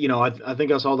 I think, I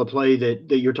think I saw the play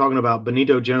that you're talking about.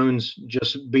 Benito Jones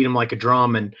just beat him like a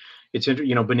drum. And it's,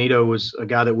 Benito was a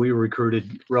guy that we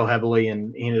recruited real heavily,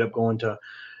 and he ended up going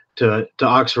to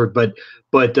Oxford. But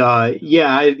I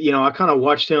kind of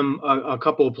watched him a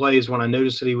couple of plays when I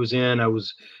noticed that he was in. I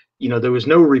was, there was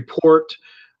no report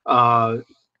that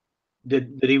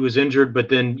he was injured, but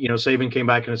then, Saban came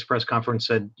back in his press conference,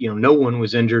 said, no one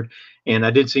was injured. And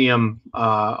I did see him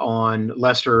on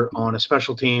Lester on a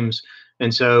special teams.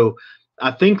 And so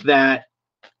I think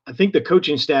the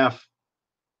coaching staff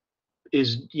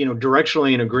is,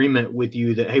 directionally in agreement with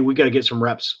you that, hey, we got to get some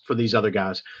reps for these other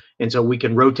guys. And so we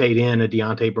can rotate in a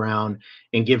Deontay Brown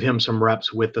and give him some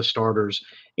reps with the starters,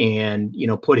 and,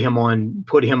 put him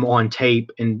on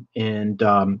tape and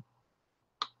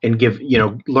give,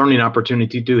 learning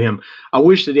opportunity to him. I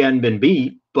wish that he hadn't been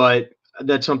beat, but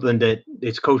that's something that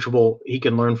it's coachable. He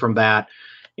can learn from that,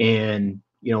 and,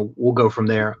 we'll go from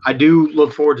there. I do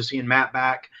look forward to seeing Matt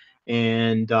back,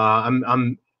 and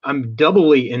I'm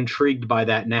doubly intrigued by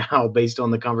that now based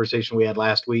on the conversation we had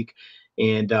last week.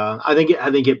 And I think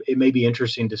it may be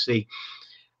interesting to see.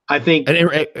 I think. And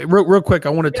real quick, I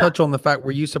want to touch on the fact,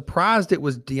 were you surprised it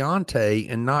was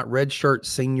Deontay and not redshirt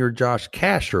senior Josh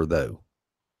Casher, though?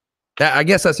 I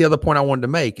guess that's the other point I wanted to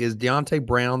make. Is Deontay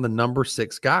Brown the number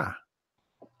 6 guy?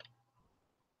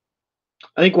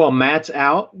 I think while Matt's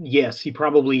out, yes, he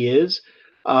probably is.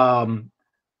 And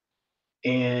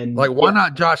why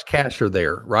not Josh Casher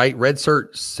there, right?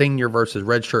 Redshirt senior versus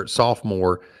redshirt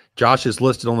sophomore. Josh is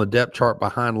listed on the depth chart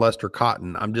behind Lester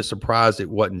Cotton. I'm just surprised it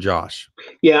wasn't Josh.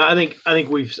 Yeah, I think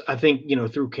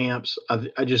through camps,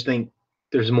 I just think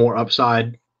there's more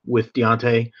upside with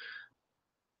Deontay,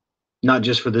 not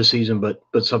just for this season, but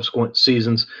subsequent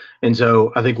seasons. And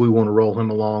so I think we want to roll him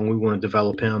along. We want to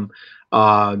develop him.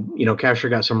 Casher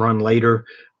got some run later,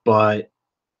 but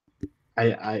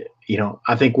I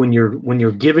think when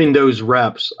you're giving those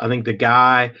reps, I think the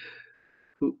guy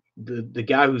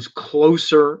who's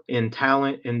closer in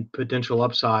talent and potential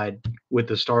upside with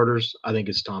the starters, I think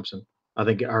it's Thompson. I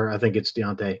think it's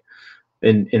Deontay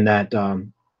in that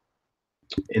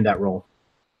role.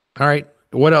 All right.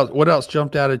 What else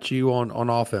jumped out at you on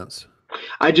offense?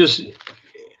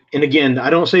 And again, I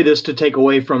don't say this to take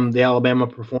away from the Alabama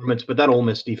performance, but that Ole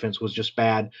Miss defense was just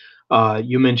bad.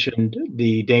 You mentioned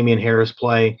the Damian Harris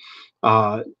play.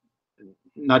 Not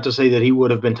to say that he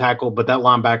would have been tackled, but that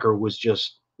linebacker was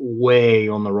just way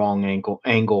on the wrong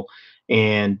angle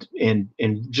and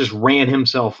just ran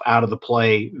himself out of the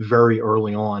play very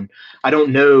early on. I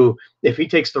don't know if he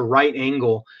takes the right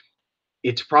angle,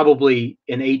 it's probably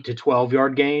an 8 to 12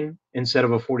 yard gain instead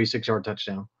of a 46-yard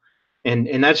touchdown.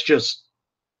 And that's just,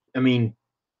 I mean,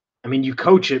 you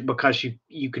coach it because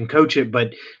you can coach it,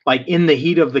 but like in the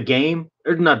heat of the game,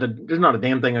 there's not a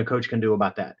damn thing a coach can do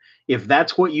about that. If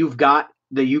that's what you've got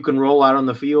that you can roll out on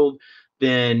the field,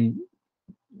 then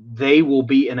they will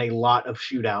be in a lot of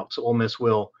shootouts. Ole Miss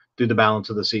will through the balance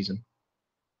of the season.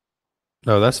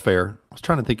 No, that's fair. I was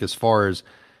trying to think as far as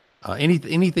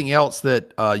anything else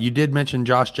that you did mention.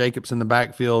 Josh Jacobs in the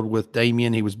backfield with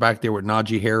Damian. He was back there with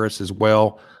Najee Harris as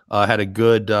well. Had a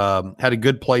good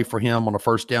play for him on a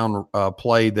first down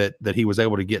play that he was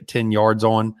able to get 10 yards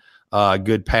on.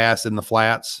 Good pass in the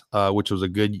flats, which was a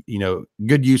good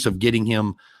use of getting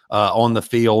him on the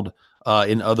field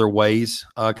in other ways,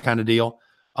 kind of deal.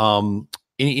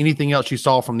 Anything else you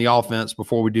saw from the offense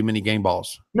before we do mini game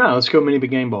balls? No, let's go mini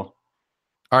game ball.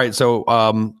 All right, so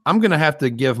I'm going to have to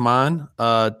give mine.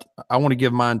 I want to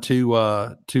give mine to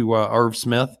Irv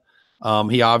Smith.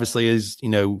 He obviously is,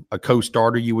 a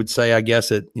co-starter, you would say. I guess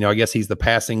he's the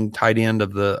passing tight end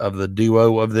of the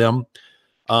duo of them.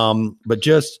 But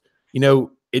just,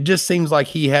 it just seems like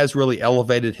he has really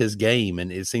elevated his game,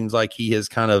 and it seems like he has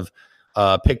kind of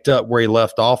picked up where he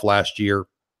left off last year.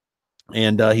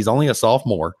 And he's only a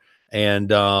sophomore, and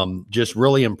just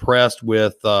really impressed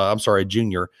with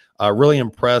junior. Really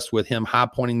impressed with him high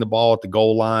pointing the ball at the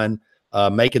goal line,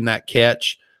 making that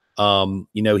catch.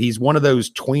 He's one of those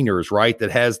tweeners, right,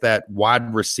 that has that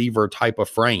wide receiver type of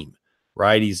frame,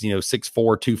 right? He's 6'4",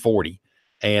 240,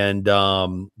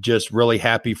 and just really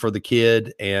happy for the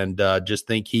kid, and just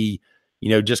think he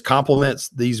just complements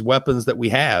these weapons that we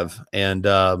have, and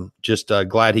just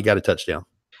glad he got a touchdown.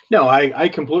 No, I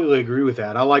completely agree with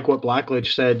that. I like what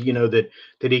Blackledge said,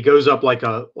 that he goes up like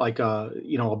a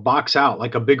box out,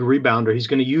 like a big rebounder. He's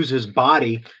going to use his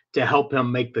body to help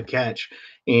him make the catch.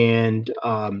 And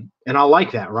I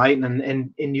like that, right?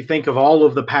 And you think of all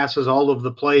of the passes, all of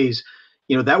the plays,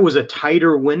 that was a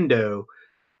tighter window,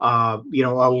 a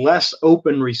less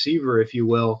open receiver, if you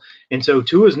will. And so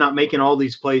Tua's not making all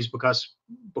these plays because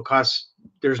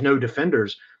there's no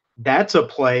defenders. That's a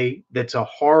play that's a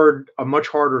much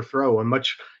harder throw, a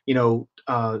much,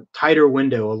 tighter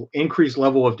window, increased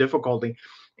level of difficulty.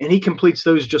 And he completes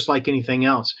those just like anything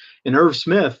else. And Irv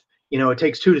Smith, it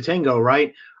takes two to tango,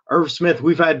 right? Irv Smith,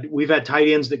 we've had tight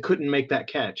ends that couldn't make that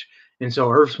catch. And so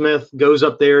Irv Smith goes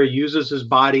up there, uses his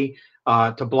body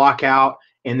to block out,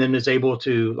 and then is able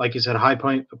to, like you said, high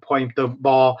point the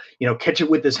ball, catch it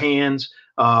with his hands,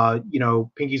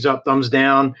 pinkies up, thumbs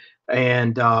down,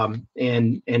 and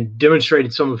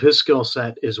demonstrated some of his skill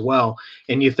set as well.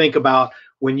 And you think about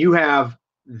when you have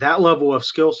that level of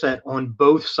skill set on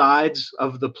both sides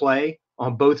of the play,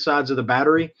 on both sides of the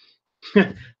battery,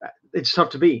 it's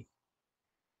tough to beat.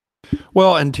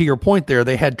 Well, and to your point there,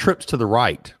 they had trips to the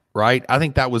right? I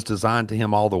think that was designed to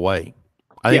him all the way.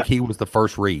 I think he was the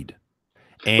first read.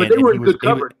 But they were in good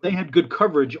coverage. They had good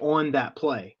coverage on that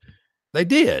play. They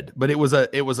did, but it was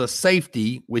a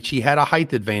safety, which he had a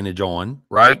height advantage on,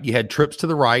 right? You had trips to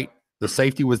the right. The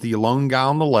safety was the lone guy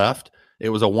on the left. It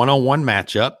was a one-on-one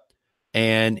matchup,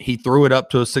 and he threw it up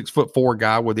to a 6'4"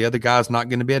 guy where the other guy's not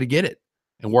going to be able to get it.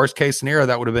 In worst case scenario,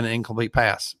 that would have been an incomplete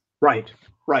pass. Right.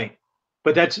 Right.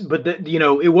 But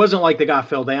it wasn't like the guy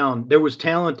fell down. There was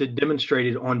talent that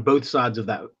demonstrated on both sides of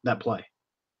that play.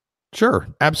 Sure,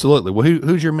 absolutely. Well,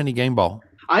 who's your mini game ball?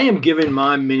 I am giving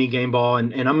my mini game ball,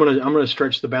 and I'm gonna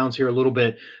stretch the bounds here a little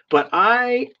bit, but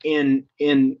I am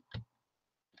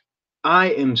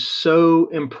so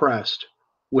impressed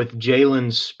with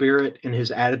Jalen's spirit and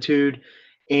his attitude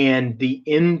and the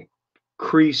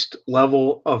increased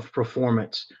level of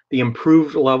performance, the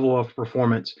improved level of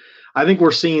performance. I think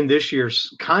we're seeing this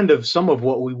year's kind of some of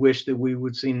what we wish that we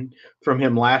would seen from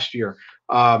him last year.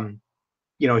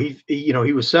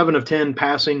 He was 7 of 10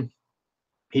 passing.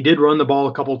 He did run the ball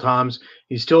a couple times.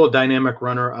 He's still a dynamic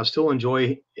runner. I still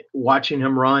enjoy watching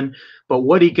him run. But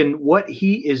what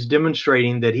he is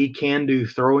demonstrating that he can do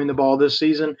throwing the ball this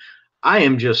season, I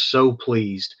am just so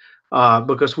pleased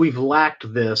because we've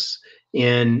lacked this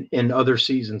in other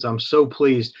seasons. I'm so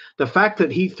pleased. The fact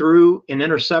that he threw an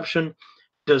interception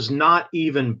does not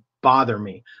even bother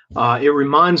me. It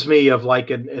reminds me of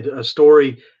like a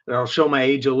story that I'll show my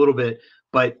age a little bit.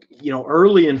 But,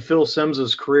 early in Phil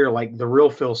Sims's career, like the real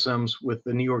Phil Simms with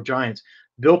the New York Giants,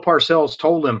 Bill Parcells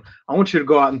told him, I want you to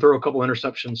go out and throw a couple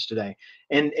interceptions today.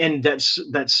 And that's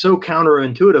so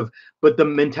counterintuitive. But the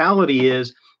mentality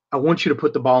is, I want you to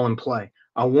put the ball in play.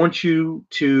 I want you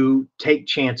to take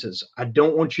chances. I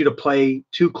don't want you to play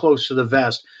too close to the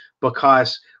vest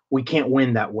because we can't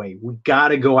win that way. We got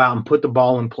to go out and put the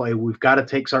ball in play. We've got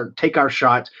to take our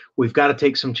shots. We've got to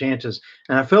take some chances.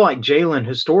 And I feel like Jalen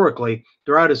historically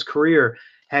throughout his career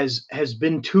has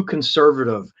been too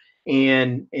conservative,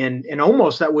 and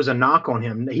almost that was a knock on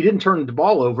him. He didn't turn the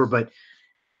ball over, but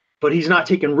he's not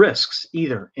taking risks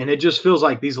either. And it just feels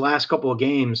like these last couple of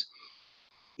games,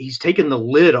 he's taken the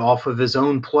lid off of his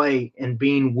own play and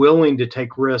being willing to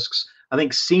take risks. I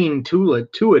think seeing Tua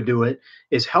do it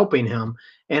is helping him.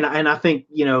 And I think,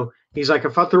 he's like,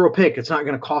 if I throw a pick, it's not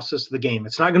going to cost us the game.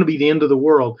 It's not going to be the end of the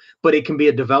world, but it can be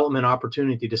a development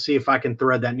opportunity to see if I can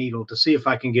thread that needle, to see if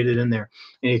I can get it in there.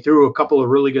 And he threw a couple of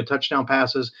really good touchdown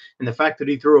passes. And the fact that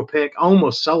he threw a pick, I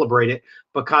almost celebrate it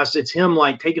because it's him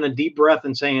like taking a deep breath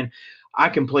and saying, I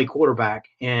can play quarterback.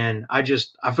 And I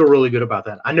feel really good about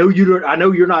that. I know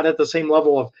you're not at the same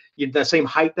level of that same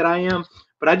height that I am,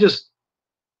 but I just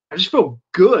feel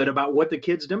good about what the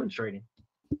kid's demonstrating.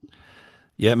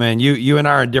 Yeah, man, you and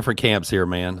I are in different camps here,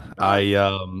 man. I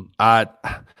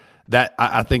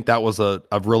think that was a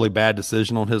really bad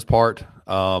decision on his part.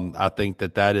 I think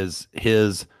that is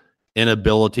his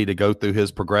inability to go through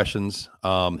his progressions.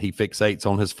 He fixates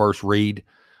on his first read.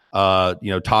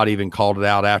 Todd even called it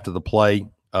out after the play.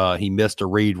 He missed a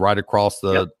read right across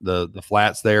the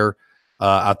flats there.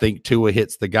 I think Tua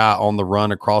hits the guy on the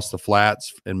run across the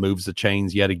flats and moves the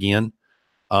chains yet again.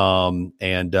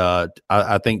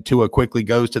 I think Tua quickly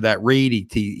goes to that read.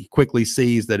 He quickly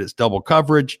sees that it's double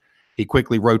coverage. He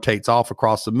quickly rotates off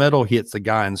across the middle, hits the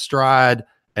guy in stride,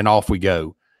 and off we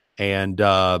go. And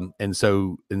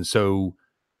so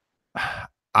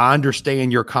I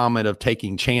understand your comment of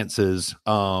taking chances,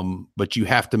 but you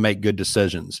have to make good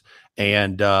decisions.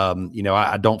 And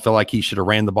I don't feel like he should have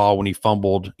ran the ball when he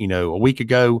fumbled, a week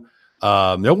ago.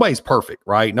 Nobody's perfect,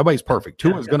 right? Nobody's perfect.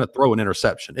 Tua's going to throw an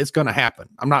interception. It's going to happen.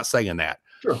 I'm not saying that.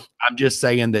 Sure. I'm just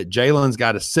saying that Jalen's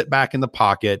got to sit back in the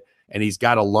pocket and he's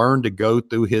got to learn to go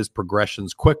through his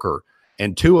progressions quicker.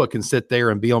 And Tua can sit there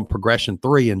and be on progression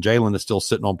 3, and Jalen is still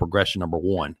sitting on progression number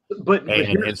 1. But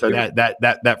so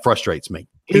that frustrates me.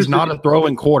 He's not a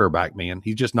throwing quarterback, man.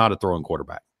 He's just not a throwing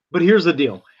quarterback. But here's the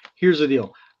deal.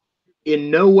 In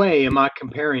no way am I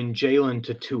comparing Jalen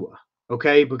to Tua.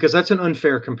 Okay, because that's an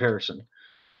unfair comparison.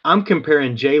 I'm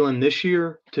comparing Jalen this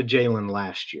year to Jalen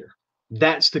last year.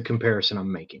 That's the comparison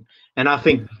I'm making. And I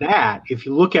think that if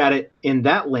you look at it in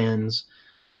that lens,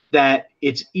 that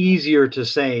it's easier to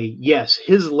say, yes,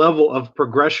 his level of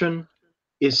progression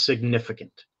is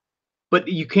significant. But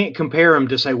you can't compare him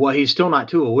to say, well, he's still not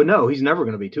Tua. Well, no, he's never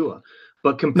going to be Tua.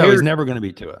 But he's never going to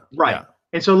be Tua. Right. Yeah.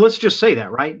 And so let's just say that,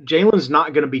 right? Jalen's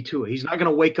not going to be Tua. He's not going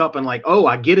to wake up and like, oh,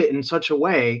 I get it in such a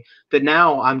way that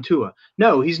now I'm Tua.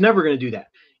 No, he's never going to do that.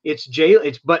 It's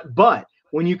Jalen. But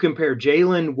when you compare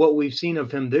Jalen, what we've seen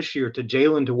of him this year, to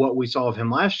Jalen to what we saw of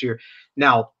him last year,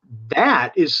 now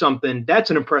that's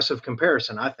an impressive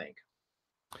comparison, I think.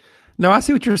 No, I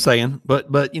see what you're saying, but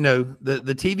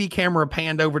the TV camera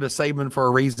panned over to Saban for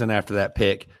a reason after that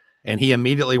pick. And he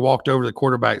immediately walked over to the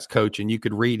quarterback's coach, and you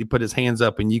could read, he put his hands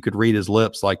up and you could read his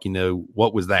lips like,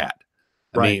 what was that?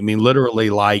 Right. I mean,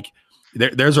 literally, like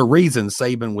there's a reason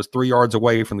Saban was 3 yards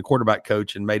away from the quarterback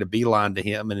coach and made a beeline to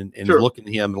him and Sure. looking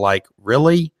at him like,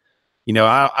 really?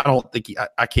 I don't think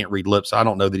I can't read lips. So I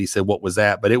don't know that he said, what was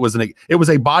that? But it was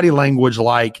a body language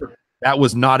like, Sure. That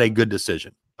was not a good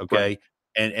decision. Okay.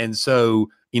 Right. And so,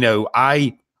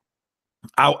 I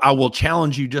will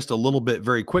challenge you just a little bit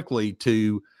very quickly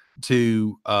to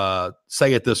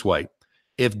say it this way.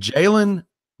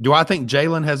 Do I think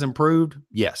Jalen has improved?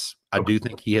 Yes, I do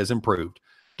think he has improved.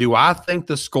 Do I think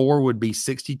the score would be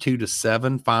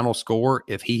 62-7 final score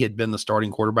if he had been the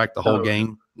starting quarterback the whole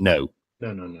game? No.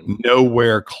 No.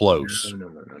 Nowhere close.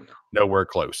 No. Nowhere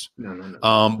close.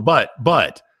 No.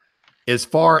 But as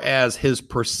far as his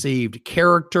perceived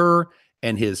character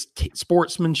and his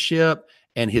sportsmanship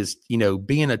and his,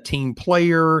 being a team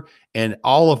player and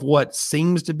all of what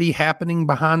seems to be happening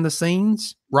behind the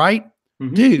scenes, right?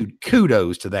 Mm-hmm. Dude,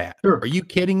 kudos to that. Sure. Are you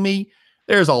kidding me?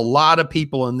 There's a lot of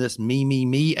people in this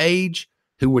me age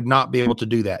who would not be able to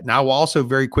do that. Now, I will also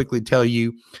very quickly tell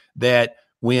you that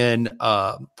when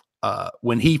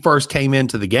he first came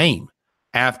into the game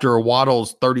after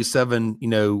Waddle's 37,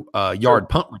 yard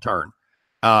punt return,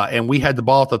 and we had the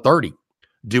ball at the 30,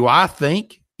 do I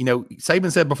think,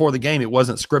 Saban said before the game it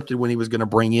wasn't scripted when he was going to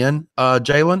bring in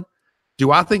Jalen.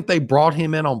 Do I think they brought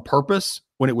him in on purpose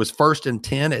when it was 1st and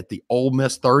 10 at the Ole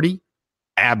Miss 30?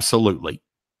 Absolutely.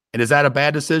 And is that a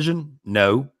bad decision?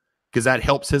 No, because that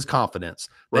helps his confidence.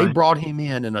 Right. They brought him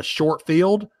in a short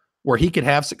field where he could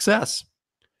have success.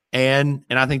 And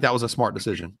I think that was a smart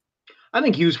decision. I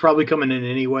think he was probably coming in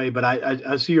anyway, but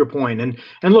I see your point. And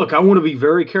look, I want to be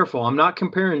very careful. I'm not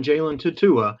comparing Jalen to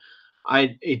Tua.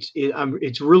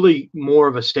 It's really more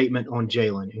of a statement on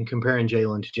Jalen and comparing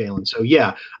Jalen to Jalen. So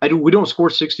yeah, we don't score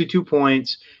 62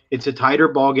 points. It's a tighter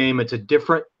ball game. It's a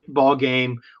different ball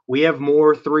game. We have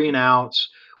more 3 and outs.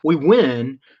 We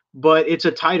win, but it's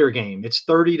a tighter game. It's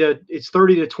 30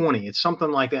 to 20. It's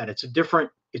something like that. It's a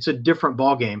different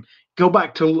ball game. Go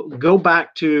back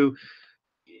to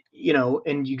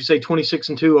and you can say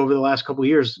 26-2 over the last couple of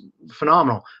years,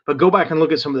 phenomenal. But go back and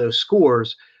look at some of those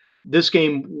scores. This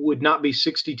game would not be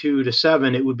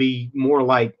 62-7. It would be more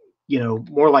like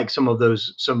some of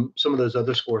those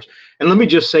other scores. And let me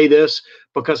just say this,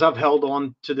 because I've held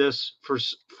on to this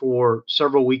for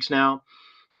several weeks now.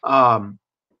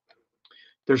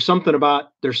 There's something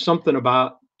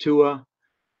about Tua.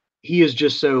 He is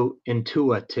just so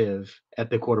intuitive at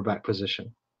the quarterback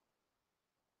position.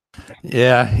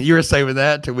 Yeah, you were saving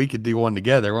that till we could do one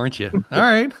together, weren't you? All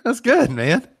right, that's good,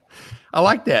 man. I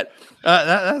like that.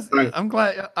 I'm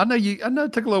glad. I know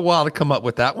it took a little while to come up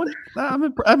with that one.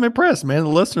 I'm impressed, man. The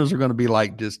listeners are going to be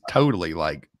just totally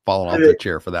falling off the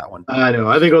chair for that one. I know.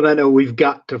 I think on that note, we've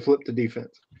got to flip the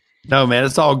defense. No, man,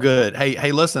 it's all good.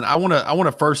 Hey, listen, I want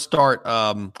to first start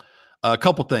a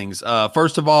couple things.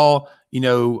 First of all,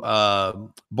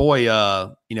 all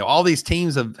these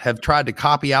teams have tried to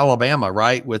copy Alabama,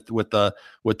 right? With the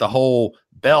whole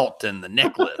belt and the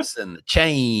necklace and the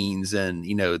chains and,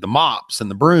 the mops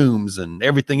and the brooms and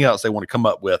everything else they want to come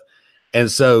up with. And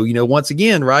so, once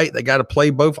again, right, they got to play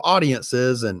both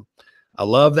audiences. And I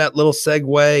love that little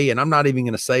segue. And I'm not even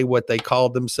going to say what they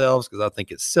called themselves because I think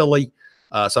it's silly.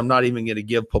 So I'm not even going to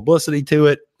give publicity to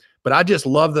it. But I just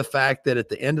love the fact that at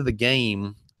the end of the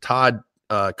game, Todd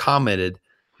commented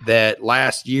that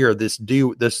last year this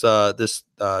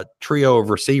trio of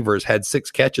receivers had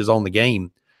 6 catches on the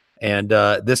game, and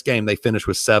this game they finished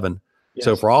with 7. Yes.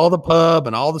 So for all the pub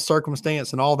and all the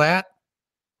circumstance and all that,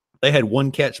 they had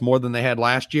 1 catch more than they had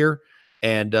last year,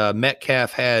 and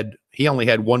Metcalf only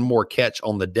had 1 more catch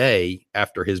on the day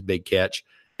after his big catch.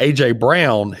 AJ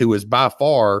Brown, who is by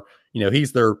far,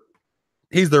 he's their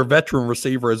veteran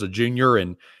receiver as a junior,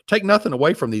 and take nothing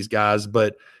away from these guys,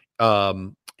 but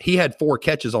he had 4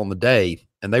 catches on the day,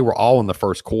 and they were all in the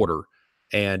first quarter,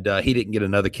 and he didn't get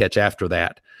another catch after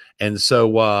that. And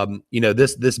so,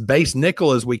 this base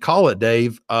nickel, as we call it,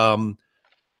 Dave,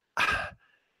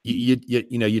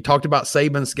 you talked about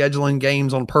Saban scheduling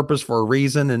games on purpose for a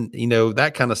reason, and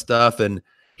that kind of stuff. And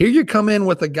here you come in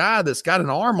with a guy that's got an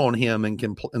arm on him and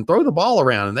can throw the ball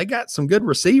around, and they got some good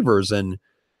receivers. And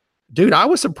dude, I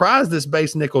was surprised this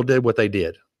base nickel did what they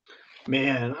did.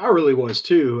 Man, I really was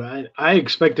too. I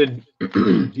expected,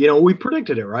 we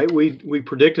predicted it, right? We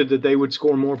predicted that they would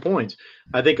score more points.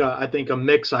 I think a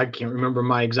mix. I can't remember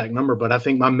my exact number, but I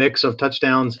think my mix of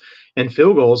touchdowns and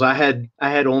field goals. I had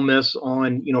Ole Miss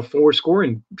on 4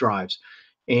 scoring drives,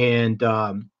 and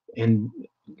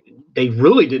they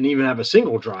really didn't even have a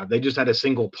single drive. They just had a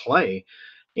single play,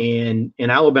 and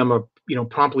Alabama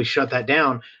promptly shut that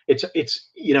down. It's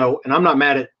and I'm not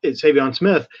mad at Savion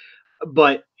Smith.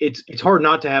 But it's hard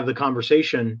not to have the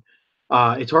conversation.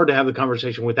 It's hard to have the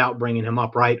conversation without bringing him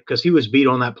up, right? Because he was beat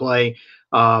on that play.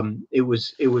 It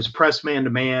was press man to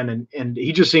man, and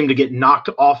he just seemed to get knocked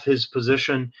off his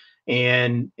position.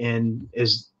 And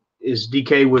as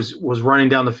DK was running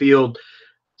down the field,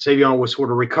 Savion was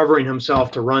sort of recovering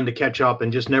himself to run to catch up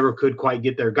and just never could quite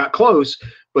get there. Got close,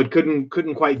 but couldn't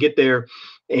quite get there.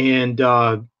 And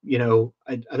I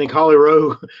think Holly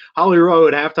Rowe at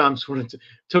halftime sort of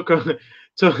took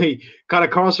he kind of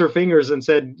crossed her fingers and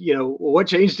said, what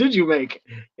change did you make?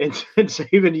 And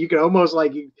Saban, you could almost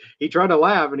he tried to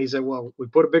laugh and he said, well, we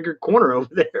put a bigger corner over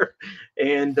there.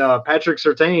 And Patrick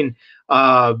Surtain,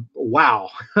 wow.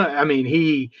 I mean,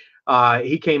 he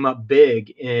came up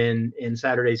big in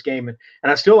Saturday's game. And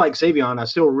I still like Savion. I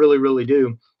still really, really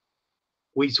do.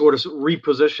 We sort of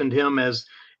repositioned him as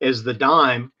the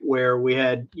dime where we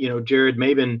had, Jared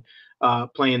Maben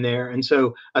playing there. And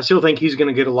so I still think he's going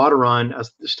to get a lot of run. I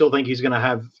still think he's going to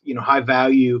have, high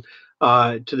value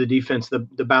to the defense, the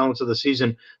balance of the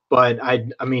season. But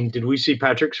I mean, did we see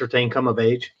Patrick Surtain come of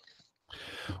age?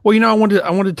 Well, I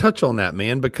wanted to touch on that,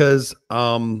 man, because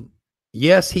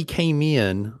yes, he came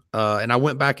in and I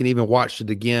went back and even watched it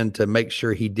again to make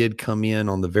sure he did come in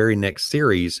on the very next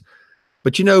series.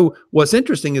 But what's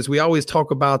interesting is we always talk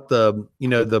about the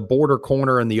border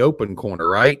corner and the open corner,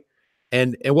 right?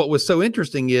 And what was so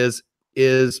interesting is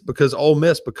because Ole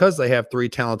Miss, because they have 3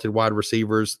 talented wide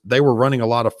receivers, they were running a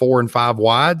lot of 4 and 5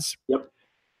 wides. Yep.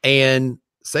 And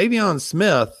Savion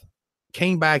Smith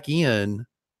came back in.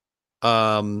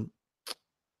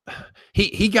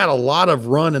 He got a lot of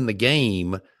run in the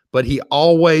game, but he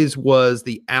always was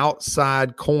the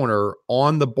outside corner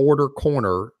on the border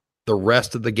corner the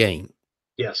rest of the game.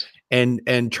 Yes. And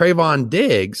Trayvon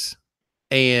Diggs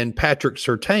and Patrick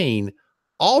Surtain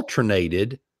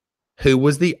alternated who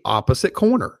was the opposite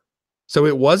corner. So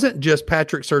it wasn't just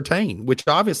Patrick Surtain, which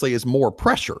obviously is more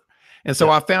pressure. And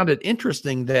so I found it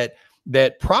interesting that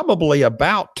probably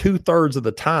about 2/3 of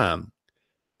the time,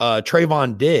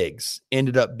 Trayvon Diggs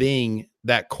ended up being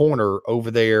that corner over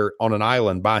there on an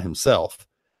island by himself,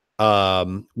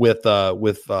 with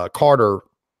Carter,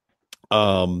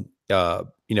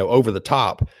 over the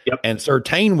top. Yep. And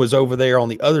Surtain was over there on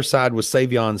the other side with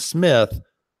Savion Smith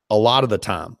a lot of the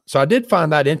time. So I did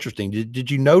find that interesting. Did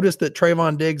you notice that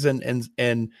Trayvon Diggs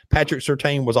and Patrick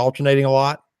Surtain was alternating a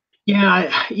lot?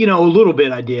 Yeah, a little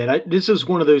bit I did. This is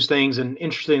one of those things, and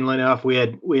interestingly enough, we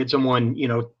had someone,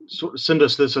 sort of send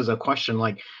us this as a question,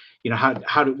 like,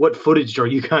 what footage are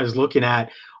you guys looking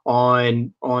at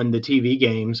on the TV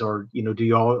games, or do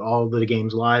you all the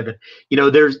games live? And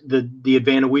there's the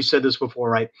advantage. We said this before,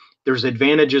 right? There's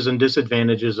advantages and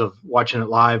disadvantages of watching it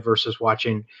live versus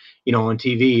watching, on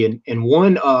TV. And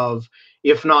one of,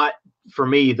 if not for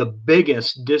me, the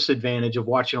biggest disadvantage of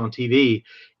watching on TV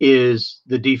is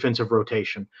the defensive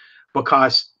rotation,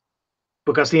 because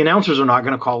the announcers are not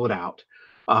going to call it out.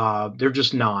 They're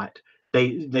just not.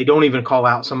 They don't even call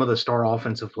out some of the star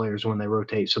offensive players when they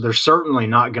rotate. So they're certainly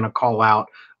not going to call out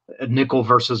a nickel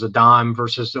versus a dime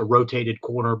versus a rotated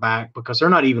cornerback, because they're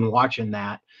not even watching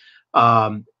that.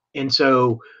 And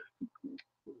so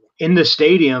in the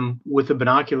stadium with the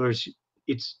binoculars,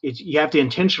 it's you have to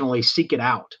intentionally seek it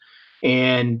out.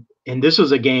 And this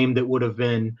was a game that would have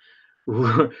been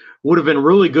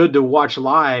really good to watch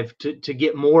live to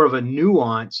get more of a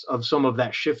nuance of some of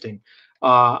that shifting.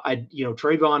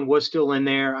 Trayvon was still in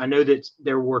there. I know that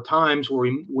there were times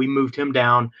where we moved him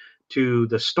down to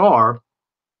the star,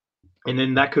 and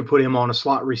then that could put him on a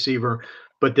slot receiver.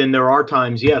 But then there are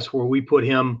times, yes, where we put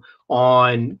him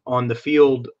on the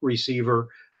field receiver,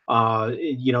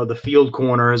 the field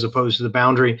corner as opposed to the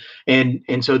boundary. And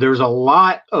so there's a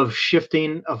lot of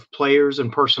shifting of players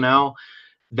and personnel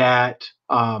that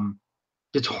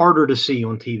it's harder to see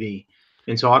on TV.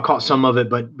 And so I caught some of it,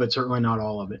 but certainly not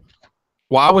all of it.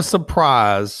 Well, I was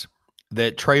surprised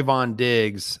that Trayvon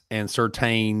Diggs and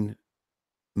Surtain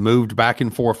moved back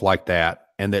and forth like that,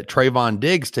 and that Trayvon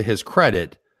Diggs, to his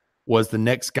credit, was the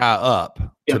next guy up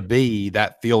to be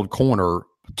that field corner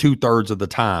 2/3 of the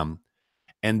time,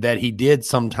 and that he did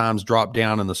sometimes drop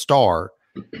down in the star.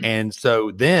 And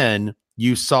so then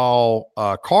you saw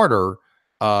Carter.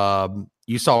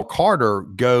 You saw Carter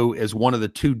go as one of the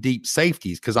 2 deep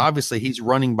safeties, because obviously he's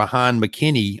running behind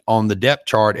McKinney on the depth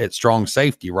chart at strong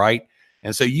safety, right?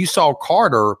 And so you saw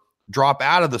Carter drop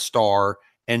out of the star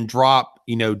and drop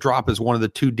as one of the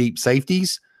 2 deep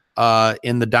safeties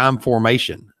in the dime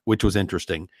formation, which was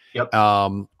interesting. Yep.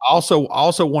 Also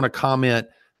want to comment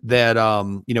that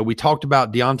we talked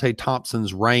about Deontay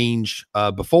Thompson's range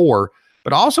before,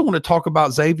 but I also want to talk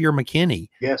about Xavier McKinney.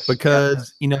 Yes,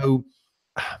 because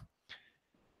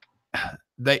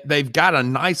they've got a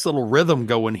nice little rhythm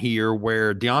going here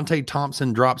where Deontay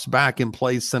Thompson drops back and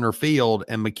plays center field,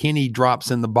 and McKinney drops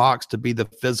in the box to be the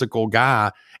physical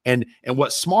guy. And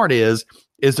what's smart is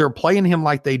they're playing him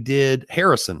like they did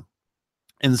Harrison.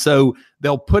 And so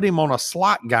they'll put him on a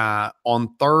slot guy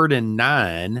on 3rd and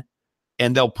 9,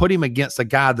 and they'll put him against a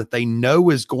guy that they know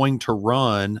is going to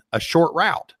run a short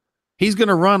route. He's going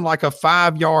to run like a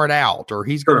 5-yard out, or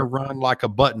he's going to run like a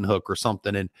button hook or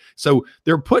something. And so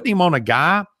they're putting him on a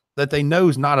guy that they know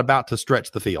is not about to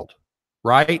stretch the field,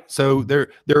 right? So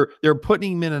they're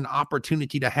putting him in an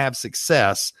opportunity to have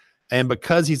success. And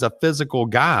because he's a physical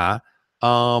guy,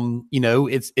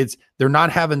 they're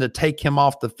not having to take him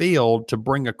off the field to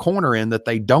bring a corner in that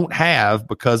they don't have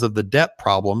because of the depth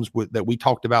problems that we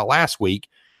talked about last week.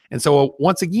 And so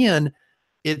once again,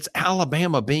 it's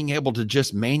Alabama being able to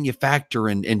just manufacture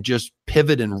and just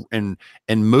pivot and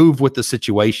move with the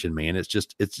situation, man. It's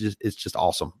just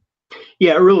awesome.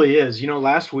 Yeah, it really is.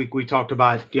 Last week we talked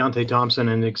about Deontay Thompson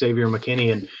and Xavier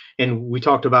McKinney, and we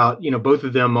talked about, both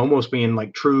of them almost being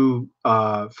like true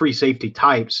free safety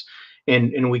types.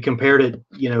 And we compared it,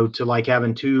 to like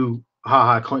having two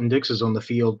Clinton Dixes on the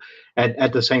field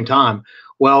at the same time.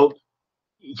 Well,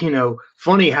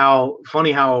 funny how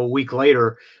a week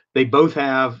later they both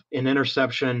have an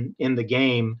interception in the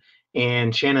game,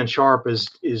 and Shannon Sharp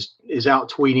is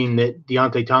out tweeting that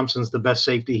Deontay Thompson's the best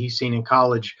safety he's seen in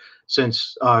college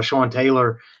since Sean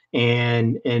Taylor,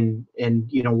 and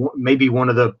maybe one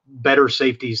of the better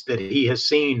safeties that he has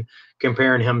seen,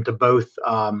 comparing him to both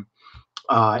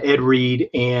Ed Reed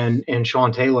and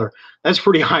Sean Taylor. That's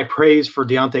pretty high praise for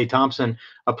Deontay Thompson,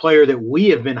 a player that we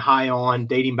have been high on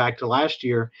dating back to last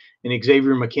year, and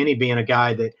Xavier McKinney being a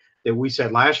guy that we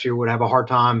said last year would have a hard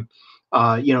time,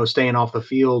 staying off the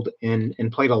field,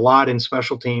 and played a lot in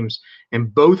special teams.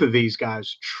 And both of these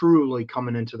guys truly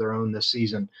coming into their own this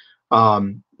season.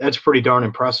 That's pretty darn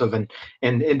impressive.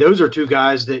 And those are two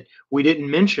guys that we didn't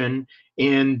mention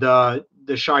in the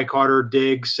Shy Carter,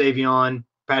 Diggs, Savion,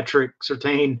 Patrick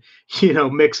Surtain,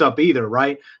 mix up either,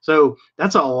 right? So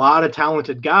that's a lot of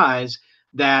talented guys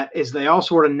that, as they all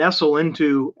sort of nestle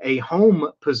into a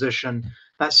home position,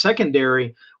 that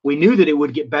secondary, we knew that it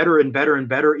would get better and better and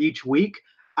better each week.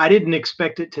 I didn't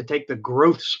expect it to take the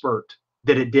growth spurt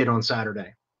that it did on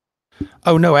Saturday.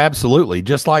 Oh, no, absolutely.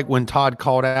 Just like when Todd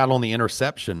called out on the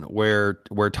interception where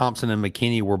Thompson and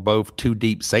McKinney were both two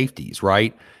deep safeties,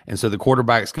 right? And so the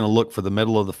quarterback's going to look for the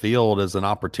middle of the field as an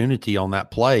opportunity on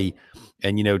that play.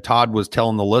 And, Todd was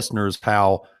telling the listeners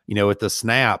how, at the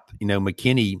snap,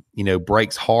 McKinney,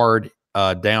 breaks hard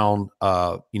down.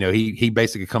 He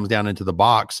basically comes down into the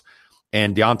box,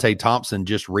 and Deontay Thompson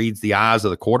just reads the eyes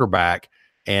of the quarterback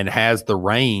and has the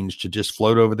range to just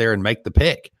float over there and make the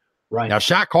pick. Right. Now,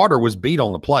 Shy Carter was beat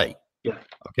on the play. Yeah.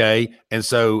 Okay. And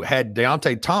so had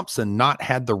Deontay Thompson not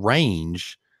had the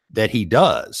range that he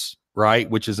does, right,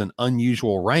 which is an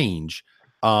unusual range,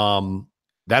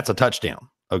 that's a touchdown.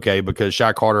 Okay. Because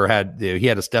Shy Carter had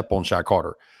a step on Shy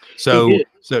Carter. So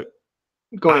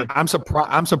go ahead. I'm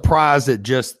surprised at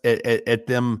just at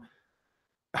them.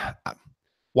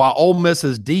 While Ole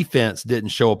Miss's defense didn't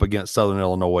show up against Southern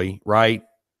Illinois, right?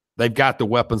 They've got the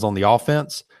weapons on the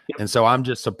offense. And so I'm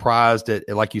just surprised at,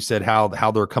 like you said, how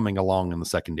they're coming along in the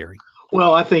secondary.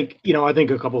 Well, I think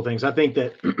a couple of things. I think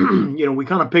that, we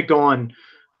kind of picked on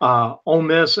Ole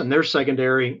Miss and their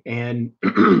secondary, and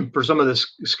for some of the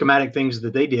schematic things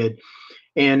that they did,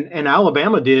 and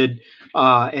Alabama did,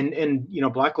 and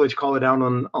Blackledge called it out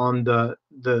on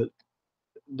the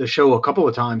show a couple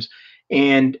of times,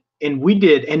 and we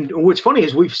did. And what's funny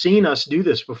is we've seen us do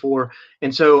this before.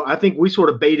 And so I think we sort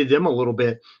of baited them a little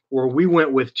bit, where we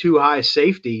went with two high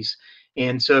safeties.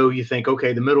 And so you think,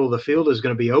 okay, the middle of the field is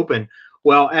going to be open.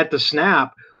 Well, at the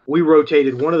snap, we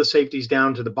rotated one of the safeties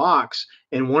down to the box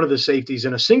and one of the safeties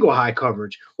in a single high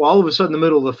coverage. Well, all of a sudden the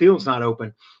middle of the field's not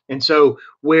open. And so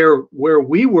where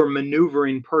we were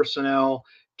maneuvering personnel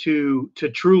to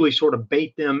truly sort of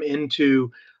bait them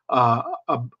into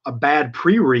a bad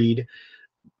pre-read,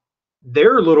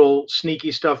 their little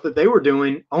sneaky stuff that they were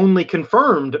doing only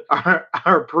confirmed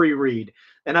our pre-read.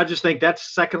 And I just think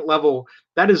that's second level.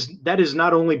 That is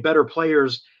not only better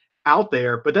players out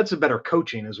there, but that's a better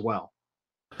coaching as well.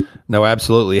 No,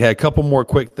 absolutely. Had a couple more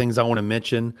quick things I want to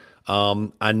mention.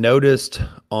 I noticed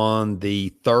on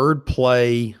the third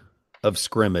play of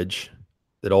scrimmage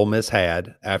that Ole Miss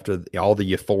had, after all the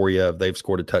euphoria of they've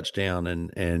scored a touchdown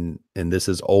and this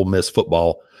is Ole Miss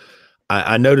football,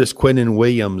 I noticed Quentin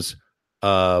Williams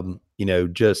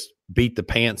just beat the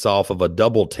pants off of a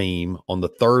double team on the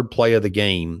third play of the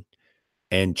game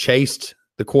and chased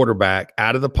the quarterback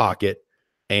out of the pocket,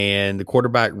 and the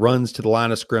quarterback runs to the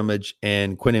line of scrimmage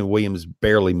and Quentin Williams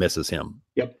barely misses him.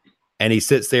 Yep. And he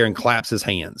sits there and claps his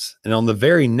hands. And on the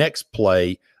very next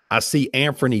play, I see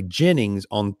Anthony Jennings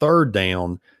on third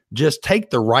down just take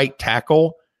the right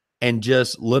tackle and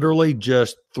just literally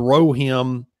just throw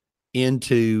him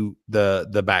into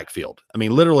the backfield. I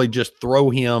mean, literally just throw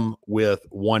him with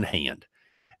one hand.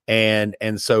 And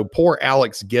so poor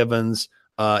Alex Givens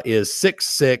is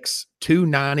 6'6",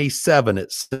 297,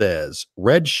 it says,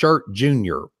 red shirt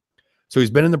junior. So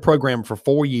he's been in the program for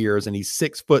 4 years, and he's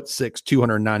 6'6",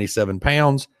 297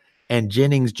 pounds, and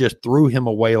Jennings just threw him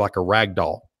away like a rag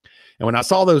doll. And when I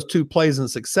saw those two plays in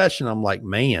succession, I'm like,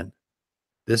 man,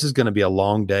 this is going to be a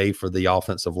long day for the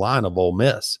offensive line of Ole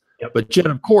Miss. Yep. But yet,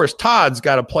 of course, Todd's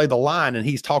got to play the line, and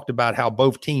he's talked about how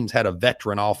both teams had a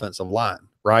veteran offensive line,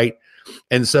 right?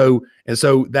 And so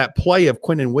that play of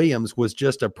Quinnen Williams was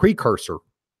just a precursor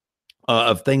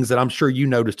of things that I'm sure you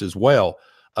noticed as well,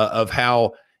 of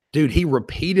how, dude, he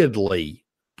repeatedly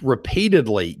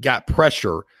got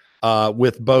pressure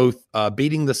with both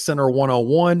beating the center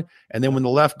one-on-one, and then when the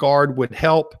left guard would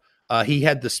help, he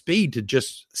had the speed to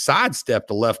just sidestep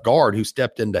the left guard who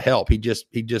stepped in to help. He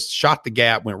just shot the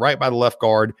gap, went right by the left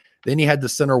guard. Then he had the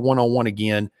center one-on-one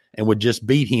again and would just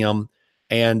beat him.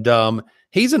 And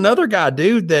he's another guy,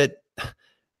 dude, that,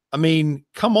 I mean,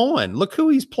 come on, look who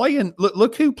he's playing.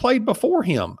 Look who played before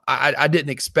him. I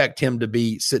didn't expect him to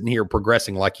be sitting here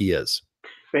progressing like he is.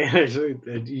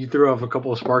 Man, you threw off a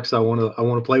couple of sparks I want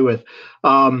to play with.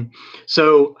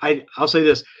 So I'll say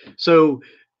this. So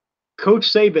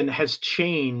Coach Saban has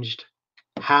changed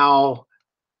how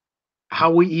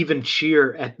we even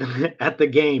cheer at the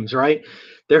games, right?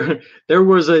 There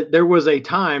was a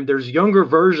time, there's younger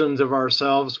versions of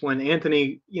ourselves when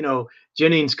Anthony,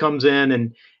 Jennings comes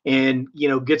in and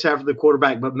gets after the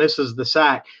quarterback but misses the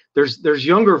sack. There's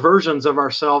younger versions of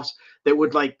ourselves that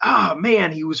would like,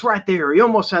 man, he was right there. He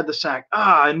almost had the sack.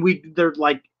 And there's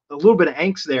like a little bit of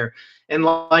angst there. And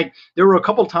like, there were a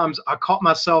couple times I caught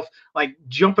myself like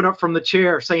jumping up from the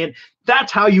chair saying,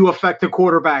 that's how you affect the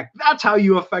quarterback. That's how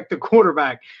you affect the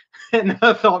quarterback. And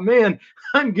I thought, man,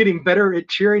 I'm getting better at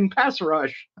cheering pass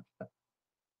rush.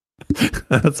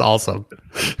 That's awesome.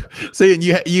 See, and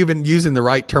you've been using the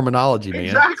right terminology, man.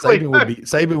 Exactly.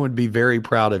 Saban would be very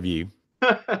proud of you.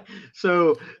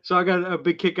 So I got a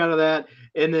big kick out of that.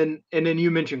 And then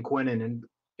you mentioned Quinnen, and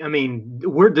I mean,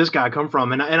 where'd this guy come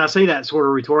from? And I say that sort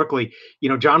of rhetorically.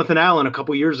 Jonathan Allen a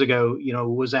couple years ago,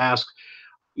 was asked,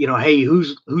 hey,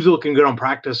 who's looking good on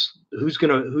practice? Who's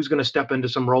gonna step into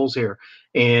some roles here?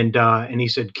 And he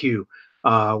said, Q.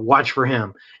 Watch for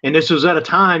him. And this was at a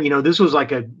time, this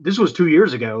was 2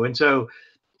 years ago, and so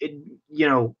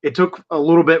it took a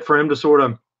little bit for him to sort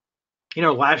of,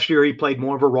 last year he played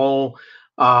more of a role,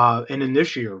 and then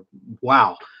this year,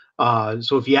 wow.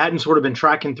 So if you hadn't sort of been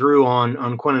tracking through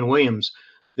on Quinnen Williams,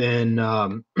 then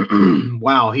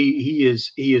wow, he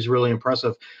is really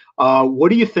impressive. What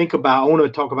do you think about? I want to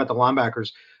talk about the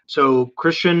linebackers. So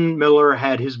Christian Miller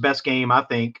had his best game, I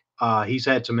think. He's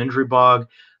had some injury bug.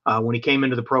 When he came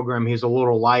into the program, he's a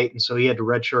little light, and so he had to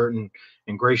red shirt and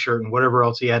gray shirt and whatever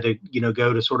else he had to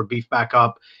go to sort of beef back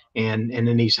up. And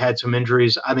then he's had some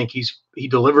injuries. I think he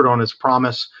delivered on his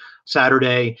promise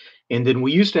Saturday. And then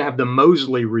we used to have the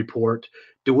Mosley report.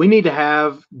 Do we need to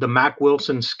have the Mack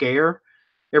Wilson scare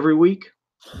every week?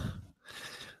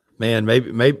 Man,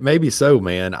 maybe so,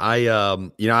 man.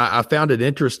 I found it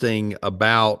interesting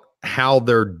about how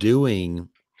they're doing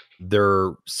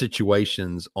their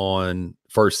situations on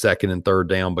first, second, and third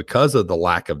down because of the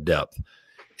lack of depth.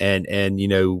 And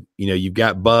you've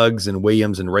got Buggs and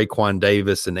Williams and Raekwon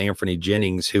Davis and Anthony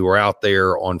Jennings who are out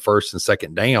there on first and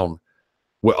second down,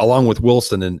 along with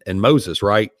Wilson and Moses,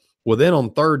 right? Well, then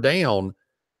on third down,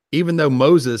 even though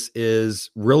Moses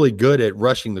is really good at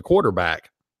rushing the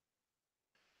quarterback,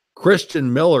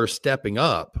 Christian Miller stepping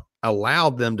up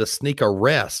allowed them to sneak a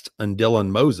rest on Dylan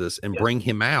Moses and bring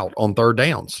him out on third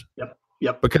downs.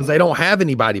 Yep. Because they don't have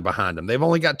anybody behind them. They've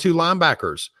only got two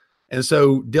linebackers. And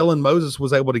so Dylan Moses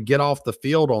was able to get off the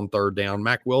field on third down.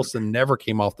 Mack Wilson never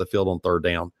came off the field on third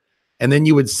down. And then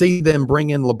you would see them bring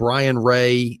in LeBrian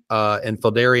Ray and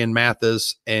Phidarian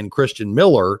Mathis and Christian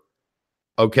Miller,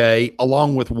 okay,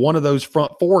 along with one of those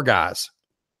front four guys.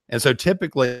 And so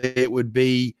typically it would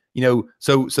be,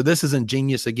 so this is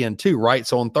ingenious again too, right?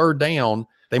 So on third down,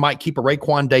 they might keep a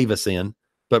Raekwon Davis in,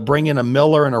 but bring in a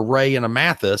Miller and a Ray and a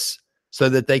Mathis so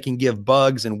that they can give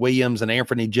Buggs and Williams and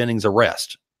Anthony Jennings a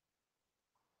rest.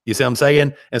 You see what I'm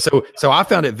saying? And so I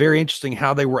found it very interesting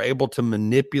how they were able to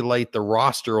manipulate the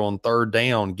roster on third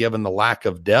down, given the lack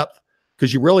of depth,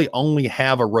 because you really only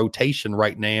have a rotation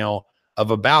right now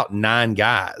of about 9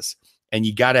 guys, and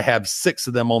you got to have 6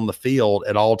 of them on the field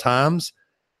at all times.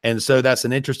 And so that's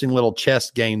an interesting little chess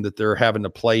game that they're having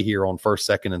to play here on first,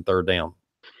 second, and third down.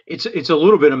 It's a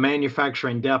little bit of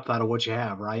manufacturing depth out of what you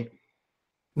have, right?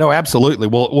 No, absolutely.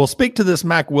 We'll speak to this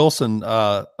Mack Wilson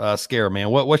scare, man.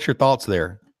 What's your thoughts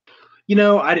there? You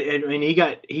know, I mean, he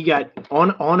got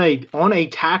on a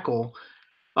tackle.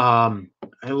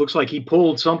 It looks like he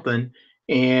pulled something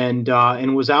and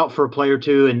was out for a play or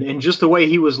two. And just the way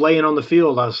he was laying on the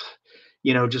field, I was,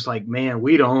 you know, just like, man,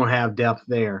 we don't have depth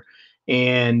there.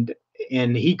 And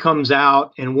he comes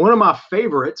out, and one of my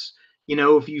favorites, you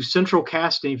know, if you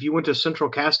went to central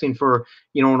casting for,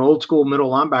 you know, an old school middle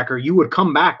linebacker, you would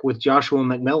come back with Joshua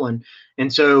McMillan.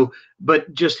 And so,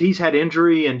 but just he's had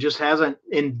injury and just hasn't,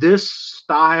 in this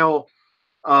style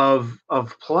of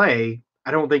play,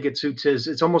 I don't think it suits his.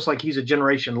 It's almost like he's a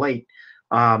generation late.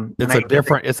 It's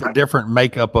a different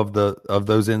makeup of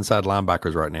those inside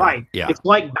linebackers right now. Right. Yeah. It's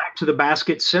like back to the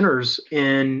basket centers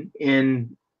in the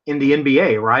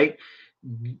NBA, right?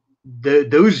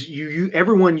 Those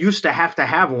everyone used to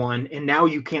have one, and now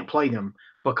you can't play them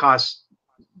because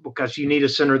you need a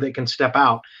center that can step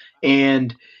out.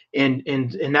 And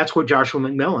that's what Joshua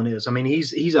McMillan is. I mean,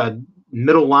 he's a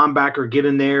middle linebacker, get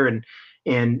in there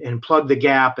and plug the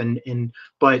gap,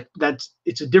 but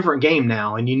it's a different game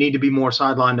now, and you need to be more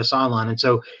sideline to sideline. And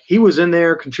so he was in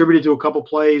there, contributed to a couple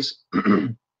plays.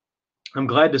 I'm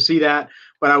glad to see that,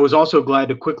 but I was also glad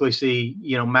to quickly see,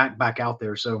 you know, Mack back out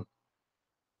there. So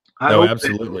I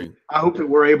hope that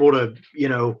we're able to, you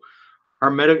know,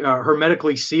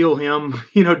 hermetically seal him,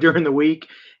 you know, during the week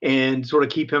and sort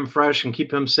of keep him fresh and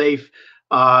keep him safe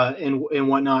and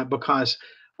whatnot, because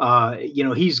you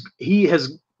know, he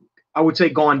has, I would say,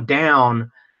 gone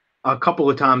down a couple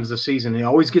of times this season. He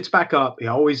always gets back up. He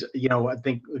always, you know, I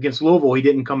think against Louisville, he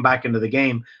didn't come back into the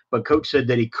game, but coach said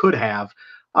that he could have.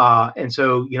 And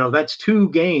so, you know, that's 2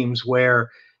 games where,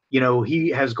 you know, he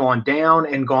has gone down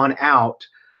and gone out.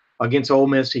 Against Ole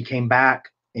Miss, he came back,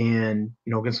 and,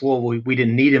 you know, against Louisville, we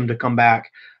didn't need him to come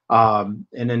back. And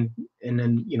then,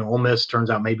 you know, Ole Miss,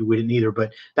 turns out maybe we didn't either,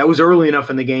 but that was early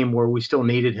enough in the game where we still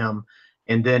needed him.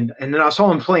 And then I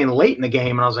saw him playing late in the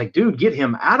game, and I was like, dude, get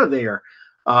him out of there.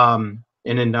 And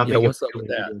then I think what's up with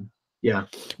that? Yeah.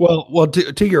 Well,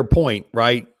 to your point,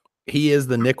 right? He is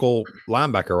the nickel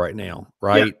linebacker right now,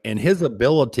 right? Yeah. And his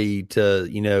ability to,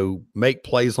 you know, make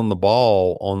plays on the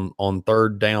ball on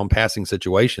third down passing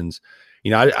situations.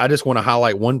 You know, I just want to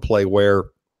highlight one play where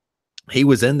he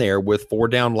was in there with 4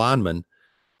 down linemen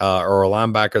or a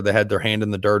linebacker that had their hand in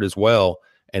the dirt as well.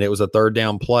 And it was a third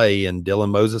down play, and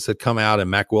Dylan Moses had come out,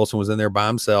 and Mack Wilson was in there by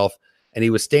himself, and he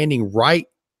was standing right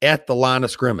at the line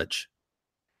of scrimmage.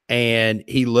 And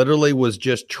he literally was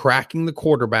just tracking the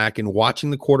quarterback and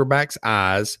watching the quarterback's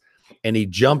eyes. And he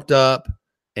jumped up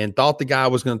and thought the guy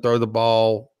was going to throw the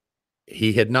ball.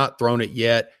 He had not thrown it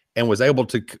yet, and was able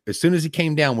to, as soon as he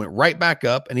came down, went right back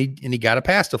up, and he got a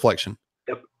pass deflection.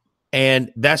 Yep.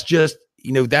 And that's just,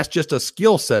 you know, that's just a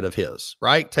skill set of his,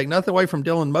 right? Take nothing away from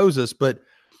Dylan Moses, but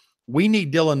we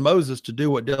need Dylan Moses to do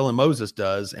what Dylan Moses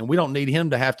does, and we don't need him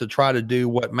to have to try to do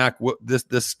what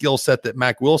this skill set that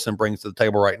Mack Wilson brings to the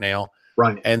table right now.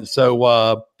 Right. And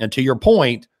so, and to your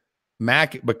point,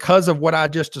 Mack, because of what I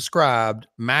just described,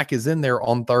 Mack is in there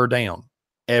on third down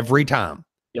every time.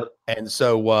 Yep. And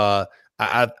so,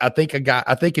 I think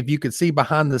if you could see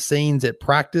behind the scenes at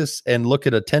practice and look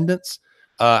at attendance,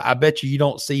 I bet you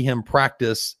don't see him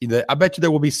practice. I bet you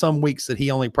there will be some weeks that he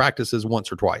only practices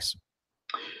once or twice.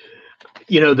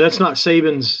 You know, that's not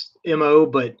Saban's MO,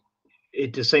 but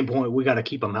at the same point, we got to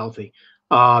keep them healthy.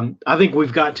 I think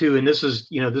we've got to, and this is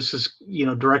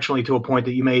directionally to a point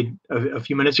that you made a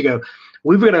few minutes ago.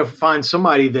 We've got to find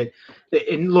somebody that,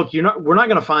 and look, we're not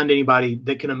going to find anybody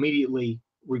that can immediately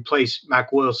replace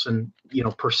Mack Wilson, you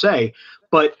know, per se,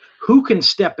 but who can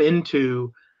step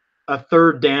into a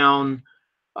third down,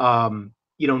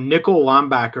 you know, nickel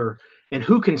linebacker, and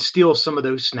who can steal some of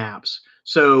those snaps.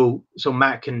 So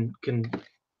Matt can,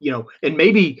 you know, and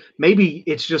maybe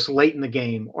it's just late in the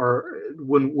game, or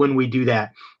when we do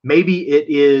that, maybe it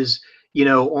is, you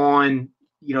know, on,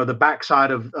 you know, the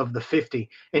backside of the 50,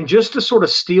 and just to sort of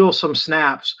steal some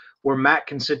snaps where Matt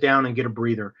can sit down and get a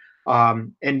breather.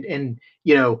 And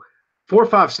you know, 4 or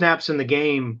 5 snaps in the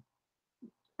game,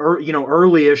 or, you know,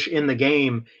 early-ish in the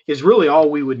game is really all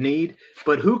we would need.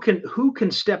 But who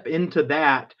can step into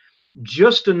that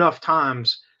just enough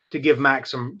times to give Mac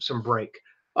some break,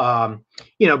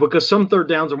 you know, because some third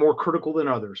downs are more critical than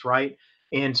others, right?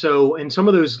 And so, in some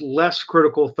of those less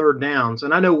critical third downs,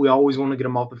 and I know we always want to get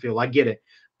them off the field, I get it,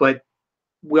 but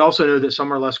we also know that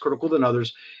some are less critical than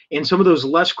others. And some of those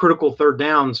less critical third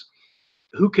downs,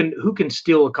 who can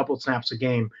steal a couple of snaps a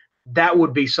game? That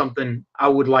would be something I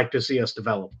would like to see us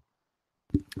develop.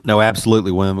 No,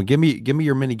 absolutely, Wim. Give me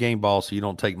your mini game ball so you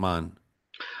don't take mine.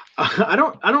 I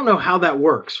don't know how that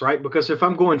works, right? Because if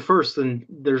I'm going first, then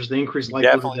there's the increased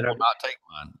likelihood Definitely that I will not take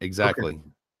mine. Exactly. Okay.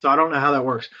 So I don't know how that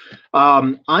works.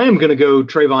 I am going to go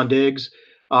Trayvon Diggs.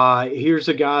 Here's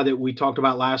a guy that we talked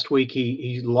about last week.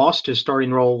 He lost his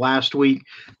starting role last week.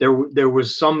 There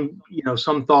was some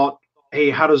thought, hey,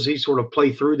 how does he sort of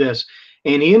play through this?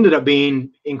 And he ended up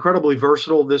being incredibly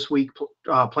versatile this week,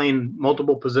 playing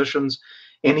multiple positions.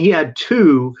 And he had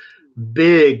two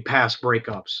big pass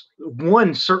breakups.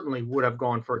 One certainly would have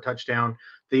gone for a touchdown.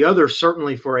 The other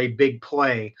certainly for a big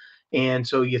play. And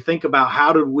so you think about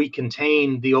how did we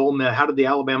contain the Ole Miss? How did the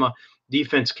Alabama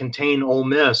defense contain Ole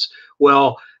Miss?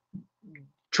 Well,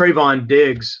 Trayvon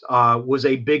Diggs was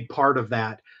a big part of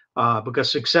that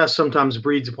because success sometimes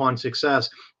breeds upon success.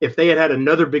 If they had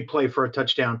another big play for a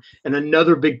touchdown and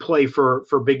another big play for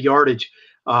big yardage,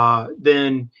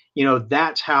 then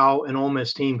that's how an Ole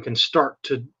Miss team can start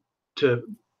to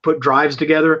put drives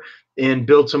together and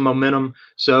build some momentum.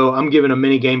 So I'm giving a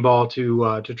mini game ball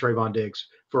to Trayvon Diggs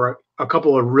for a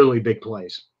couple of really big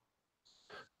plays.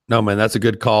 No, man, that's a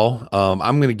good call.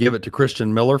 I'm going to give it to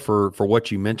Christian Miller for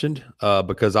what you mentioned,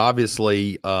 because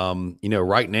obviously,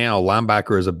 right now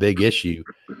linebacker is a big issue,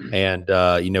 and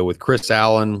with Chris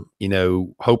Allen,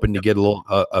 hoping to get a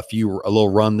little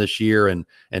run this year, and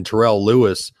Terrell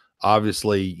Lewis,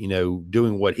 obviously,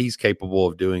 doing what he's capable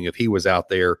of doing if he was out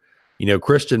there.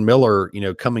 Christian Miller,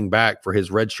 coming back for his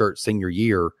redshirt senior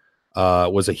year,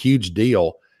 was a huge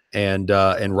deal. And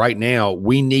right now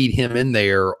we need him in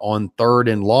there on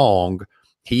 3rd and long.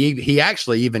 He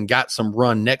actually even got some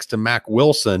run next to Mac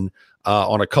Wilson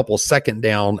on a couple 2nd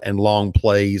down and long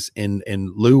plays in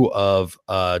lieu of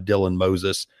Dylan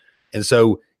Moses. And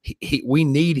so we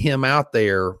need him out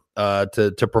there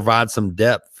to provide some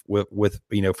depth with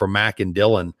for Mac and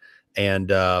Dylan.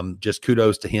 And just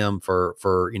kudos to him for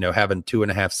having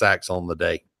 2.5 sacks on the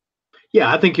day.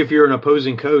 Yeah, I think if you're an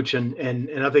opposing coach, and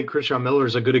I think Christian Miller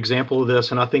is a good example of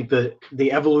this, and I think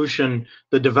the evolution,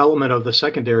 the development of the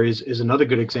secondary is another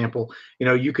good example.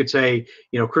 You could say,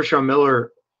 Christian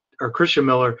Miller,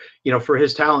 for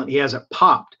his talent, he hasn't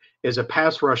popped as a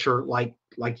pass rusher like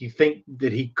you think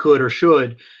that he could or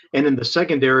should. And in the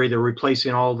secondary, they're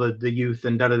replacing all the youth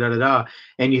and da-da-da-da-da.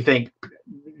 And you think,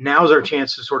 now's our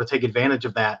chance to sort of take advantage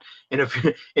of that. And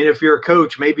if you're a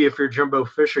coach, maybe if you're Jimbo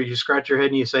Fisher, you scratch your head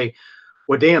and you say,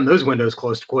 well, damn, those windows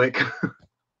closed quick.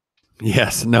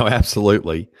 Yes, no,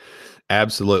 absolutely.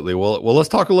 Absolutely. Well, let's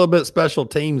talk a little bit special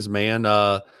teams, man.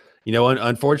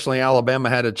 Unfortunately, Alabama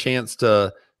had a chance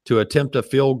to attempt a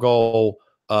field goal,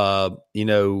 after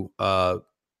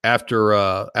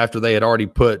they had already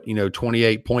put,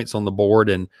 28 points on the board.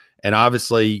 And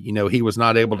obviously, he was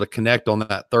not able to connect on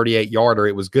that 38-yarder.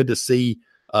 It was good to see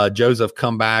Joseph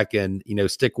come back and,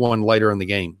 stick one later in the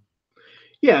game.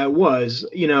 Yeah, it was.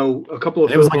 A couple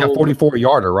of. It was like a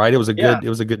 44-yarder, right? It was a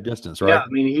good distance, right? Yeah, I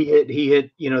mean, he hit,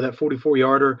 that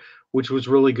 44-yarder, which was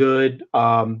really good.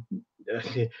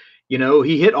 He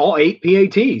hit all 8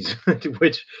 PATs,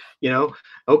 which,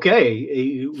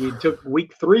 okay, we took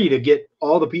week 3 to get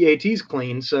all the PATs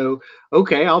clean. So,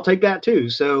 okay, I'll take that too.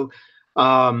 So,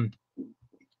 I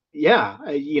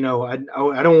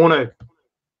don't want to,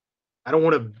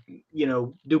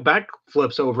 do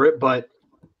backflips over it, but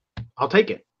I'll take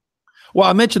it. Well,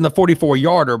 I mentioned the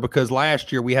 44-yarder because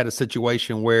last year we had a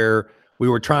situation where we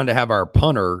were trying to have our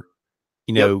punter,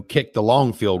 kick the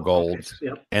long field goals,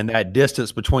 and that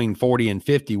distance between 40 and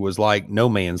 50 was like no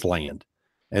man's land.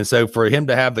 And so for him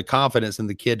to have the confidence in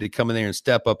the kid to come in there and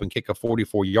step up and kick a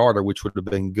 44-yarder, which would have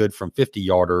been good from 50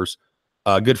 yards,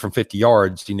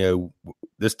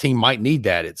 this team might need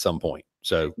that at some point.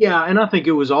 So yeah, and I think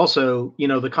it was also,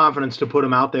 the confidence to put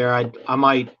him out there. I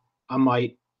might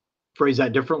phrase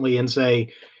that differently and say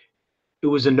it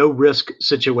was a no risk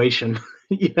situation.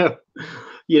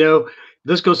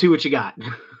 Let's go see what you got.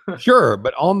 Sure,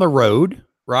 but on the road,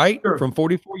 right? Sure. From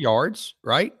 44 yards,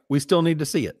 right? We still need to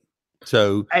see it.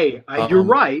 So hey, you're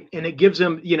right, and it gives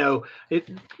him,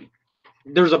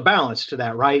 there's a balance to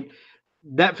that, right?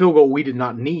 That field goal we did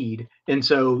not need, and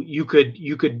so you could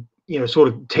sort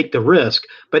of take the risk,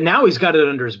 but now he's got it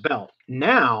under his belt.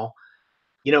 Now,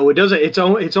 it doesn't.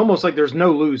 It's almost like there's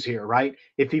no lose here, right?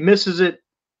 If he misses it,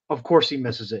 of course he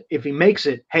misses it. If he makes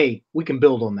it, hey, we can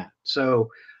build on that. So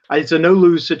it's a no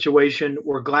lose situation.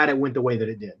 We're glad it went the way that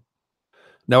it did.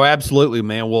 No, absolutely,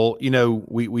 man. Well,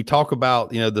 we talk about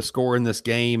the score in this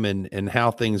game and how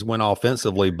things went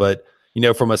offensively, but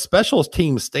from a special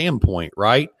team standpoint,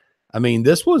 right? I mean,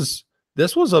 this was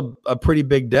a pretty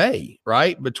big day,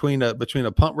 right? Between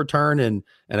a punt return and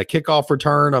a kickoff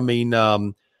return. I mean,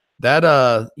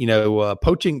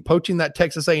 poaching that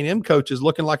Texas A&M coach is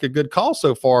looking like a good call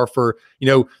so far for,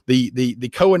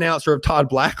 the co-announcer of Todd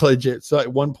Blackledge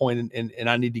at one point, and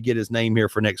I need to get his name here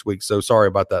for next week. So sorry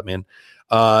about that, man.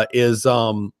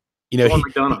 Sean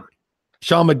McDonough.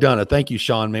 Sean McDonough. Thank you,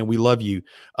 Sean, man. We love you.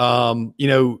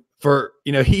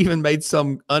 He even made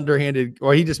some underhanded,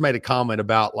 or he just made a comment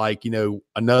about yet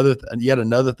another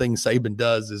thing Saban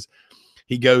does is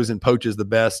he goes and poaches the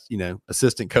best,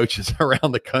 assistant coaches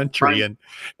around the country. Right.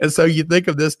 And so you think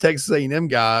of this Texas A&M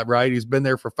guy, right, who's been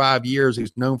there for 5 years,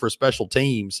 who's known for special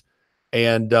teams.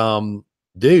 And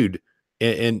dude,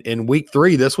 in week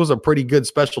 3, this was a pretty good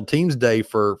special teams day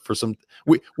for some.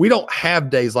 We don't have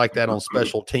days like that on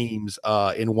special teams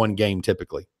in one game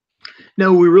typically.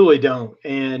 No, we really don't.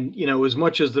 And, as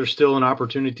much as there's still an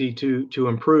opportunity to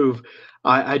improve,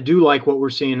 I do like what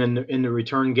we're seeing in the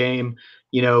return game.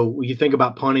 You think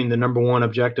about punting, the number one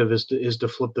objective is to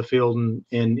flip the field. And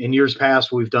in years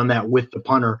past, we've done that with the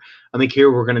punter. I think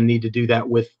here we're going to need to do that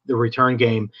with the return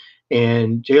game.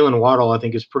 And Jalen Waddle, I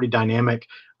think, is pretty dynamic.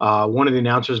 One of the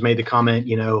announcers made the comment,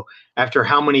 after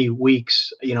how many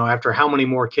weeks, after how many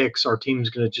more kicks, our team's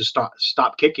going to just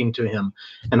stop kicking to him.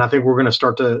 And I think we're going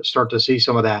to start to see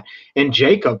some of that. And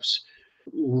Jacobs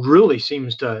really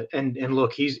seems to, and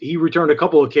look, he returned a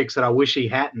couple of kicks that I wish he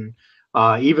hadn't.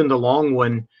 Even the long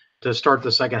one to start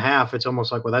the second half, it's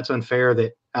almost like, well, that's unfair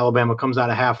that Alabama comes out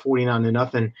of half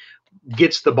 49-0,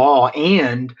 gets the ball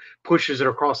and pushes it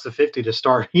across the 50 to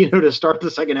start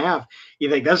the second half. You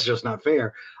think that's just not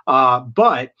fair.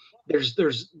 But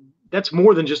that's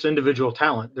more than just individual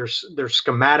talent. There's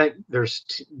schematic, there's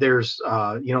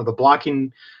the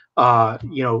blocking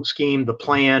scheme, the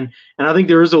plan. And I think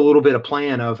there is a little bit of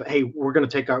plan of, hey,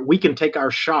 we can take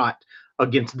our shot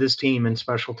against this team in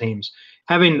special teams.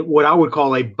 Having what I would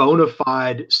call a bona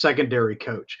fide secondary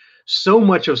coach. So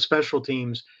much of special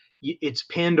teams, it's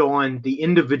pinned on the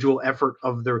individual effort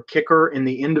of their kicker and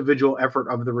the individual effort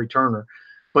of the returner.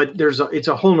 But it's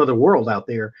a whole nother world out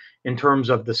there in terms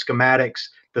of the schematics,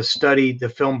 the study, the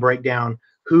film breakdown,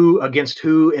 who against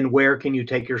who and where can you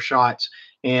take your shots.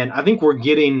 And I think we're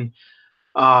getting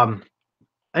more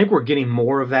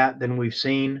of that than we've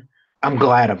seen. I'm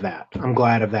glad of that.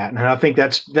 And I think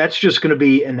that's just going to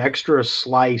be an extra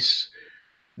slice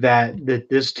that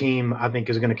this team, I think,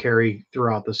 is going to carry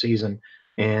throughout the season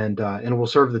and will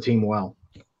serve the team well.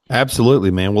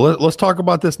 Absolutely, man. Well, let's talk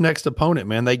about this next opponent,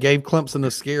 man. They gave Clemson a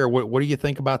scare. What do you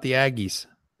think about the Aggies?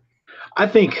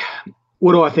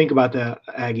 What do I think about the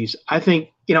Aggies? I think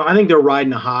they're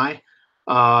riding a high.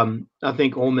 I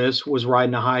think Ole Miss was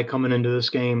riding a high coming into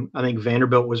this game. I think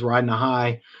Vanderbilt was riding a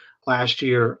high last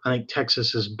year. I think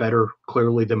Texas is better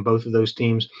clearly than both of those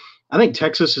teams. I think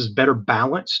Texas is better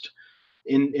balanced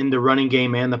in the running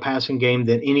game and the passing game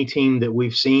than any team that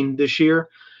we've seen this year.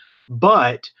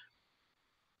 But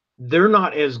they're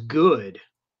not as good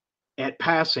at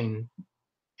passing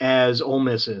as Ole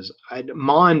Miss is.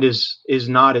 Mond is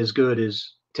not as good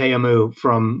as Te'amu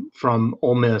from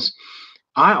Ole Miss.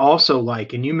 I also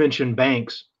like, and you mentioned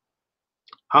Banks,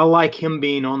 I like him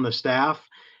being on the staff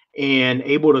and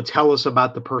able to tell us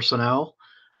about the personnel.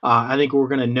 I think we're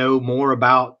going to know more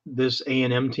about this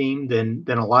A&M team than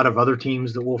a lot of other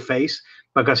teams that we'll face,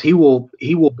 because he will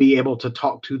be able to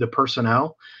talk to the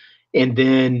personnel. And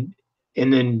then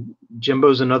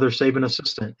Jimbo's another Saban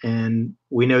assistant, and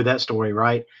we know that story,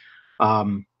 right?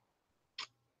 I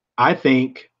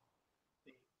think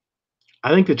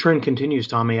the trend continues,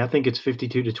 Tommy. I think it's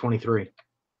 52-23.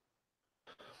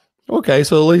 Okay,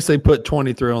 so at least they put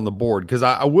 23 on the board, because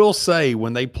I will say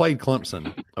when they played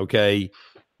Clemson, okay,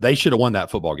 they should have won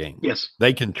that football game. Yes.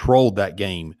 They controlled that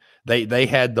game. They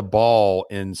had the ball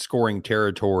in scoring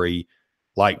territory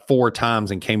like 4 times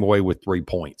and came away with 3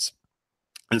 points.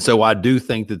 And so I do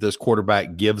think that this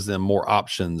quarterback gives them more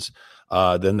options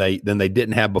than they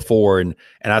didn't have before. And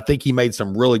I think he made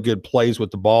some really good plays with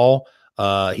the ball.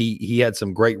 He had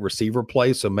some great receiver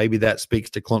plays, so maybe that speaks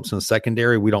to Clemson's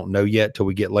secondary. We don't know yet till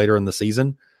we get later in the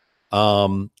season.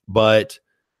 But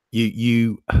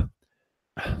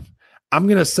I'm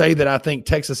going to say that I think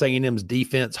Texas A&M's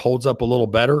defense holds up a little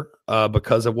better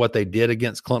because of what they did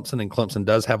against Clemson, and Clemson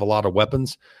does have a lot of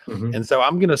weapons. Mm-hmm. And so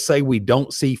I'm going to say we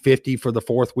don't see 50 for the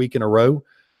 4th week in a row.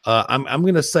 I'm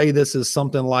going to say this is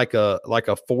something like a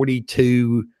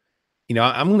 42.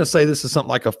 I'm going to say this is something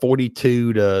like a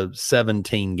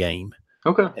 42-17 game.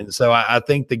 Okay. And so I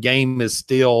think the game is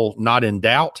still not in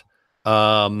doubt.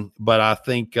 But I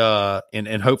think,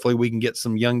 and hopefully we can get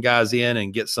some young guys in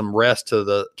and get some rest to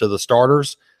the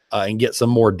starters, and get some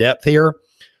more depth here.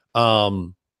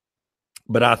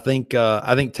 But I think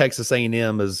Texas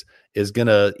A&M is going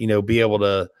to, be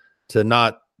able to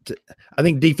not I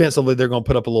think defensively they're going to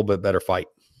put up a little bit better fight.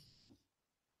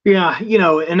 Yeah,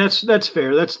 and that's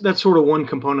fair. That's sort of one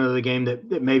component of the game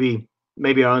that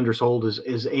maybe I undersold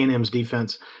is A&M's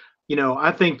defense.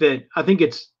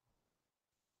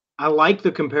 I like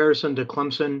the comparison to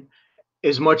Clemson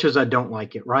as much as I don't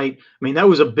like it, right? I mean, that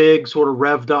was a big sort of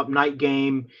revved up night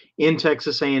game in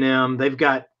Texas A&M. They've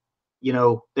got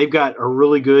a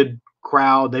really good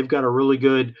crowd. They've got a really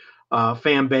good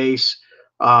fan base.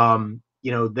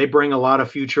 They bring a lot of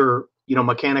future,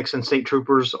 mechanics and state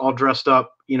troopers all dressed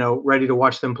up, ready to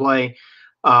watch them play.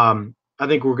 I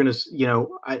think we're going to,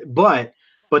 but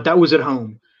that was at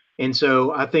home. And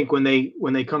so I think when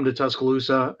they come to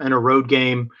Tuscaloosa and a road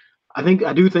game,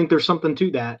 I do think there's something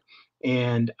to that.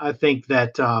 And I think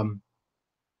that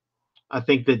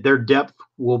their depth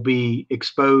will be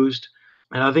exposed.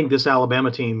 And I think this Alabama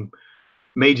team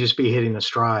may just be hitting a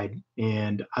stride.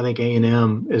 And I think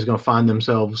A&M is going to find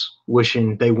themselves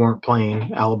wishing they weren't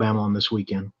playing Alabama on this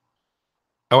weekend.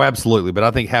 Oh, absolutely. But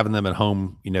I think having them at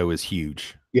home, is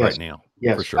huge right now.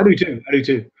 Yes, for sure. I do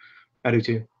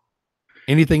too.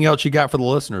 Anything else you got for the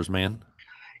listeners, man?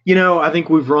 I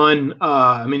think we've run.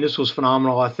 This was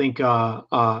phenomenal. I think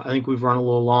we've run a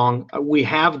little long. We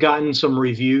have gotten some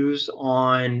reviews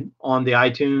on the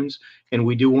iTunes, and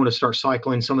we do want to start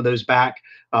cycling some of those back.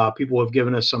 People have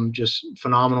given us some just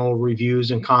phenomenal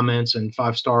reviews and comments and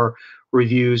 5-star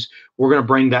reviews. We're going to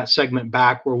bring that segment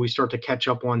back where we start to catch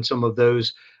up on some of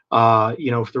those.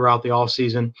 Throughout the off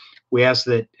season. We ask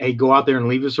that, hey, go out there and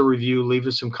leave us a review, leave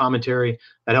us some commentary.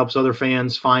 That helps other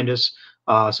fans find us.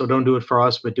 So don't do it for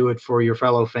us, but do it for your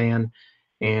fellow fan.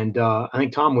 And I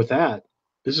think, Tom, with that,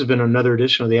 this has been another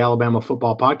edition of the Alabama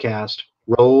Football Podcast.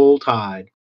 Roll Tide.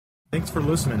 Thanks for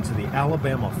listening to the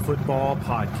Alabama Football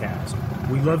Podcast.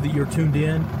 We love that you're tuned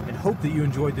in and hope that you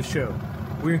enjoyed the show.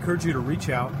 We encourage you to reach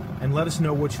out and let us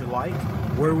know what you like,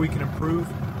 where we can improve,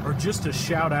 or just to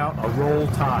shout out a Roll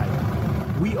Tide.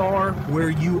 We are where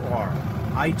you are.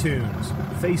 iTunes,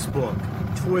 Facebook,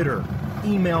 Twitter,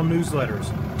 email newsletters,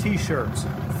 t-shirts,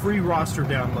 free roster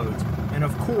downloads, and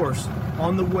of course,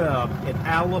 on the web at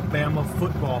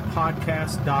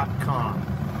alabamafootballpodcast.com.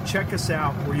 Check us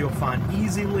out where you'll find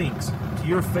easy links to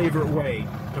your favorite way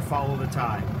to follow the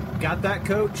Tide. Got that,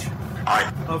 Coach?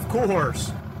 Aye. Of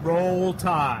course. Roll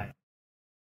Tide.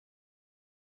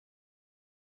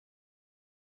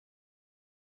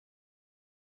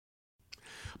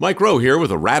 Mike Rowe here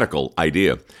with a radical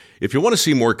idea. If you want to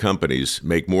see more companies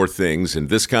make more things in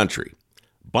this country,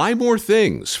 buy more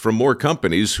things from more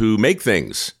companies who make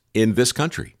things in this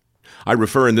country. I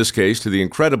refer in this case to the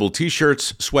incredible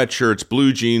t-shirts, sweatshirts,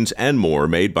 blue jeans, and more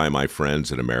made by my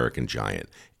friends at American Giant.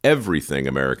 Everything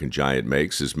American Giant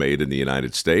makes is made in the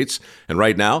United States. And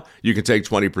right now, you can take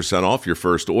 20% off your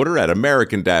first order at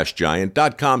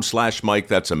american-giant.com/Mike.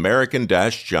 That's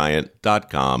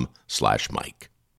american-giant.com/Mike.